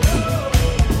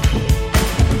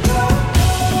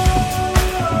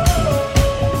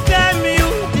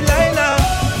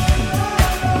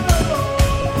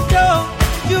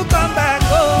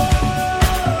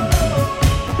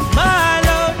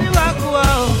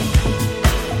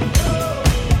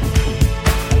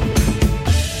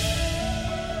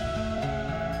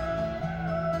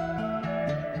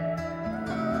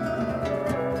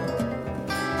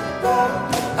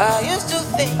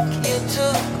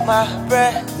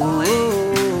 bread.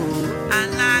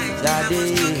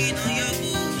 Daddy,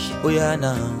 oh yeah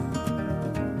now.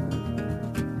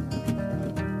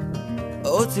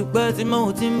 Ó ti pẹ́ tí mo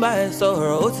ti ń bá ẹ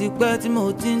sọ̀rọ̀, ó ti pẹ́ tí mo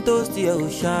ti ń toast ẹ ò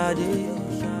Ṣadé.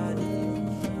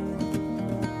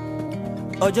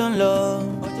 Ọjọ́ ń lọ,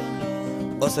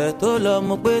 ọ̀sẹ̀ tó lọ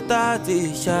mo pé 30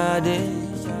 Ṣadé.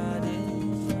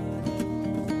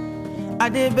 I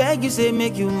dey beg you say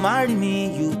make you marry me,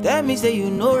 you tell me say you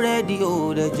no ready,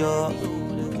 oh dejo.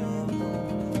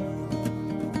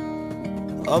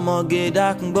 Ọmọge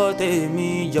dákun gbọ́ tèmi,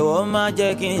 jọ̀wọ́ má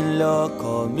jẹ́ kí n lọ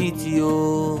commit o.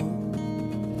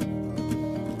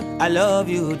 I love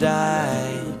you,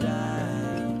 die.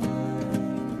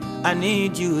 I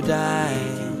need you, die.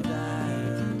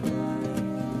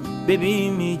 Baby,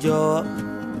 me jọ̀wọ́,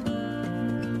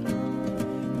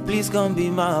 please come be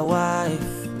my wife.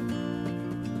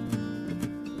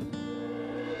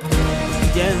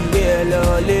 Jẹ́ n gbé ẹ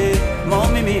lọlé,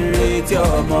 mọ́mí mi ń retí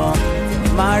ọmọ.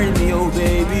 Marry me, oh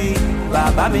baby,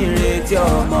 bàbá mi ń retí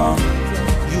ọmọ.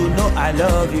 You know I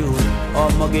love you,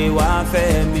 ọmọge wá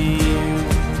fẹ́ mi.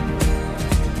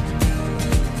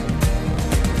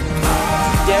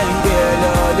 Jẹ́ n gbé ẹ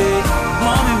lọlé,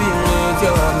 mọ́mí mi ń retí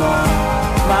ọmọ.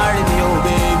 Marry me, oh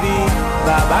baby,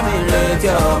 bàbá mi ń retí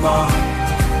ọmọ.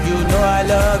 You know I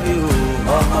love you,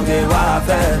 ọmọge wá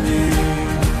fẹ́ mi.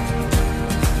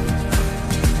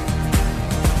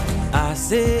 I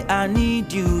say I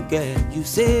need you, girl. You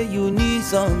say you need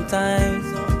some time.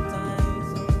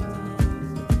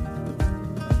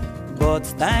 But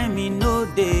time me no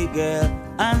day, girl.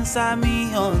 Answer me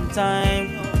on time.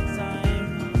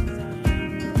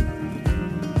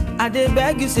 I dey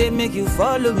beg you say make you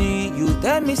follow me. You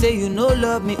tell me say you no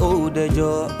love me, oh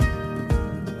dejo.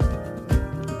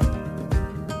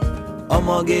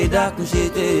 Ọmọge dákun ṣe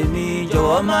tèmi,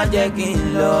 jọ̀wọ́ má jẹ́ kí n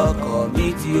lọ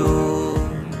commit o.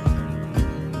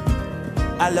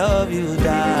 I love you,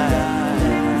 die.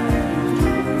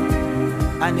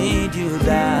 I need you,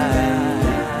 die.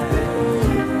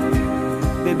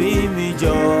 Baby, me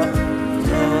joy.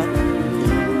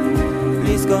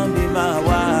 Please come be my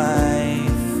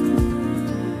wife.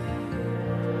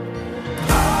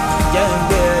 Young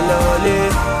girl, lolly,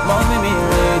 mommy, me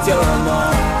rate your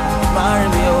mom. Marry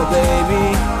me, oh baby,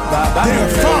 Baba, me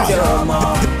rate your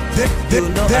mom. You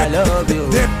know I love you.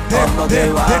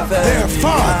 Their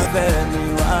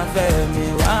father.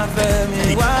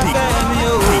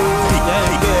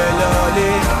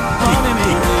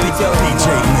 DJ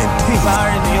Lentini.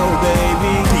 Marry me, oh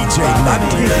baby. DJ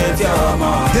Lentini.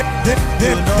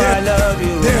 You know I love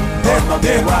you.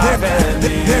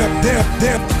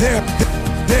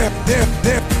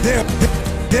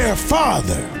 Their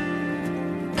father,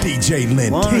 DJ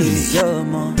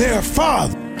Lentini. Their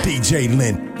father, DJ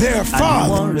Lentini. Their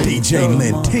father, DJ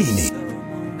Lentini.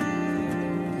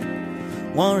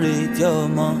 One rate your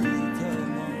mom.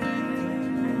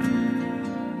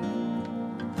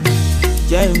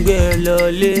 Jengbe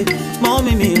lole,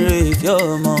 mommy me rate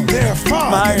your mom. Their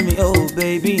father, marry me, oh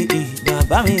baby,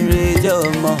 Baba me rate your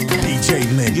mom. DJ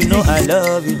Lentini. You know I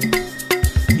love you.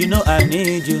 You know I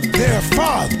need you. Their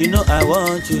father. You know I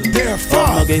want you. Their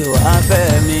father. Ọmọge wà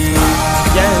fẹ́ mi.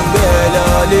 Jengbe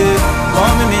lole,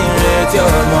 mommy me rate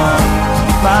your mom.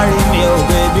 Marry me, oh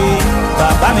baby,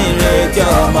 Baba me rate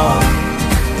your mom.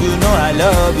 You know I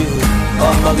love you.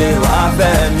 Ọmọge wà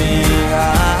fẹ́ mi.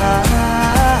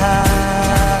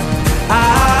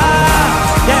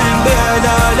 Jengbe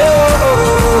lole,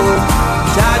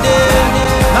 Ṣadé,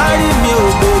 marry me,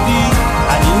 oh baby,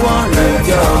 and you wan rate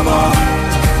your mom.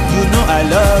 You know I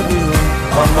love you.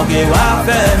 Ọmọge wà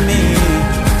fẹ́ mi.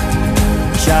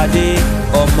 Ṣadé,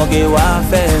 ọmọge wà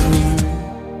fẹ́ mi.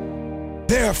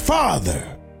 Their father,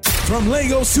 from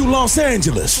Lagos to Los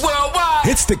Angeles. Worldwide.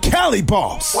 It's the Cali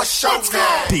boss. What's up,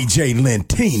 man? DJ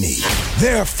Lentini.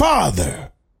 Their father.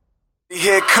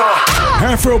 Here come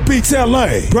Afro Beats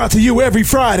LA. Brought to you every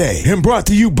Friday and brought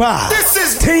to you by This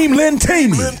is Team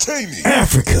Lentini.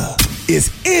 Africa is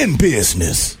in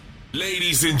business.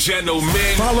 Ladies and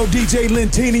gentlemen, Follow DJ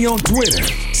Lentini on Twitter,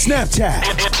 Snapchat,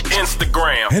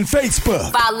 Instagram, and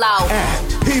Facebook. Follow At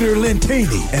Peter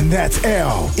Lentini, and that's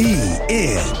Lentini.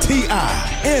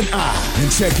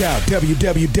 And check out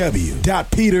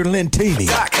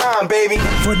www.peterlentini.com, .com, baby.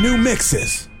 for new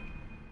mixes.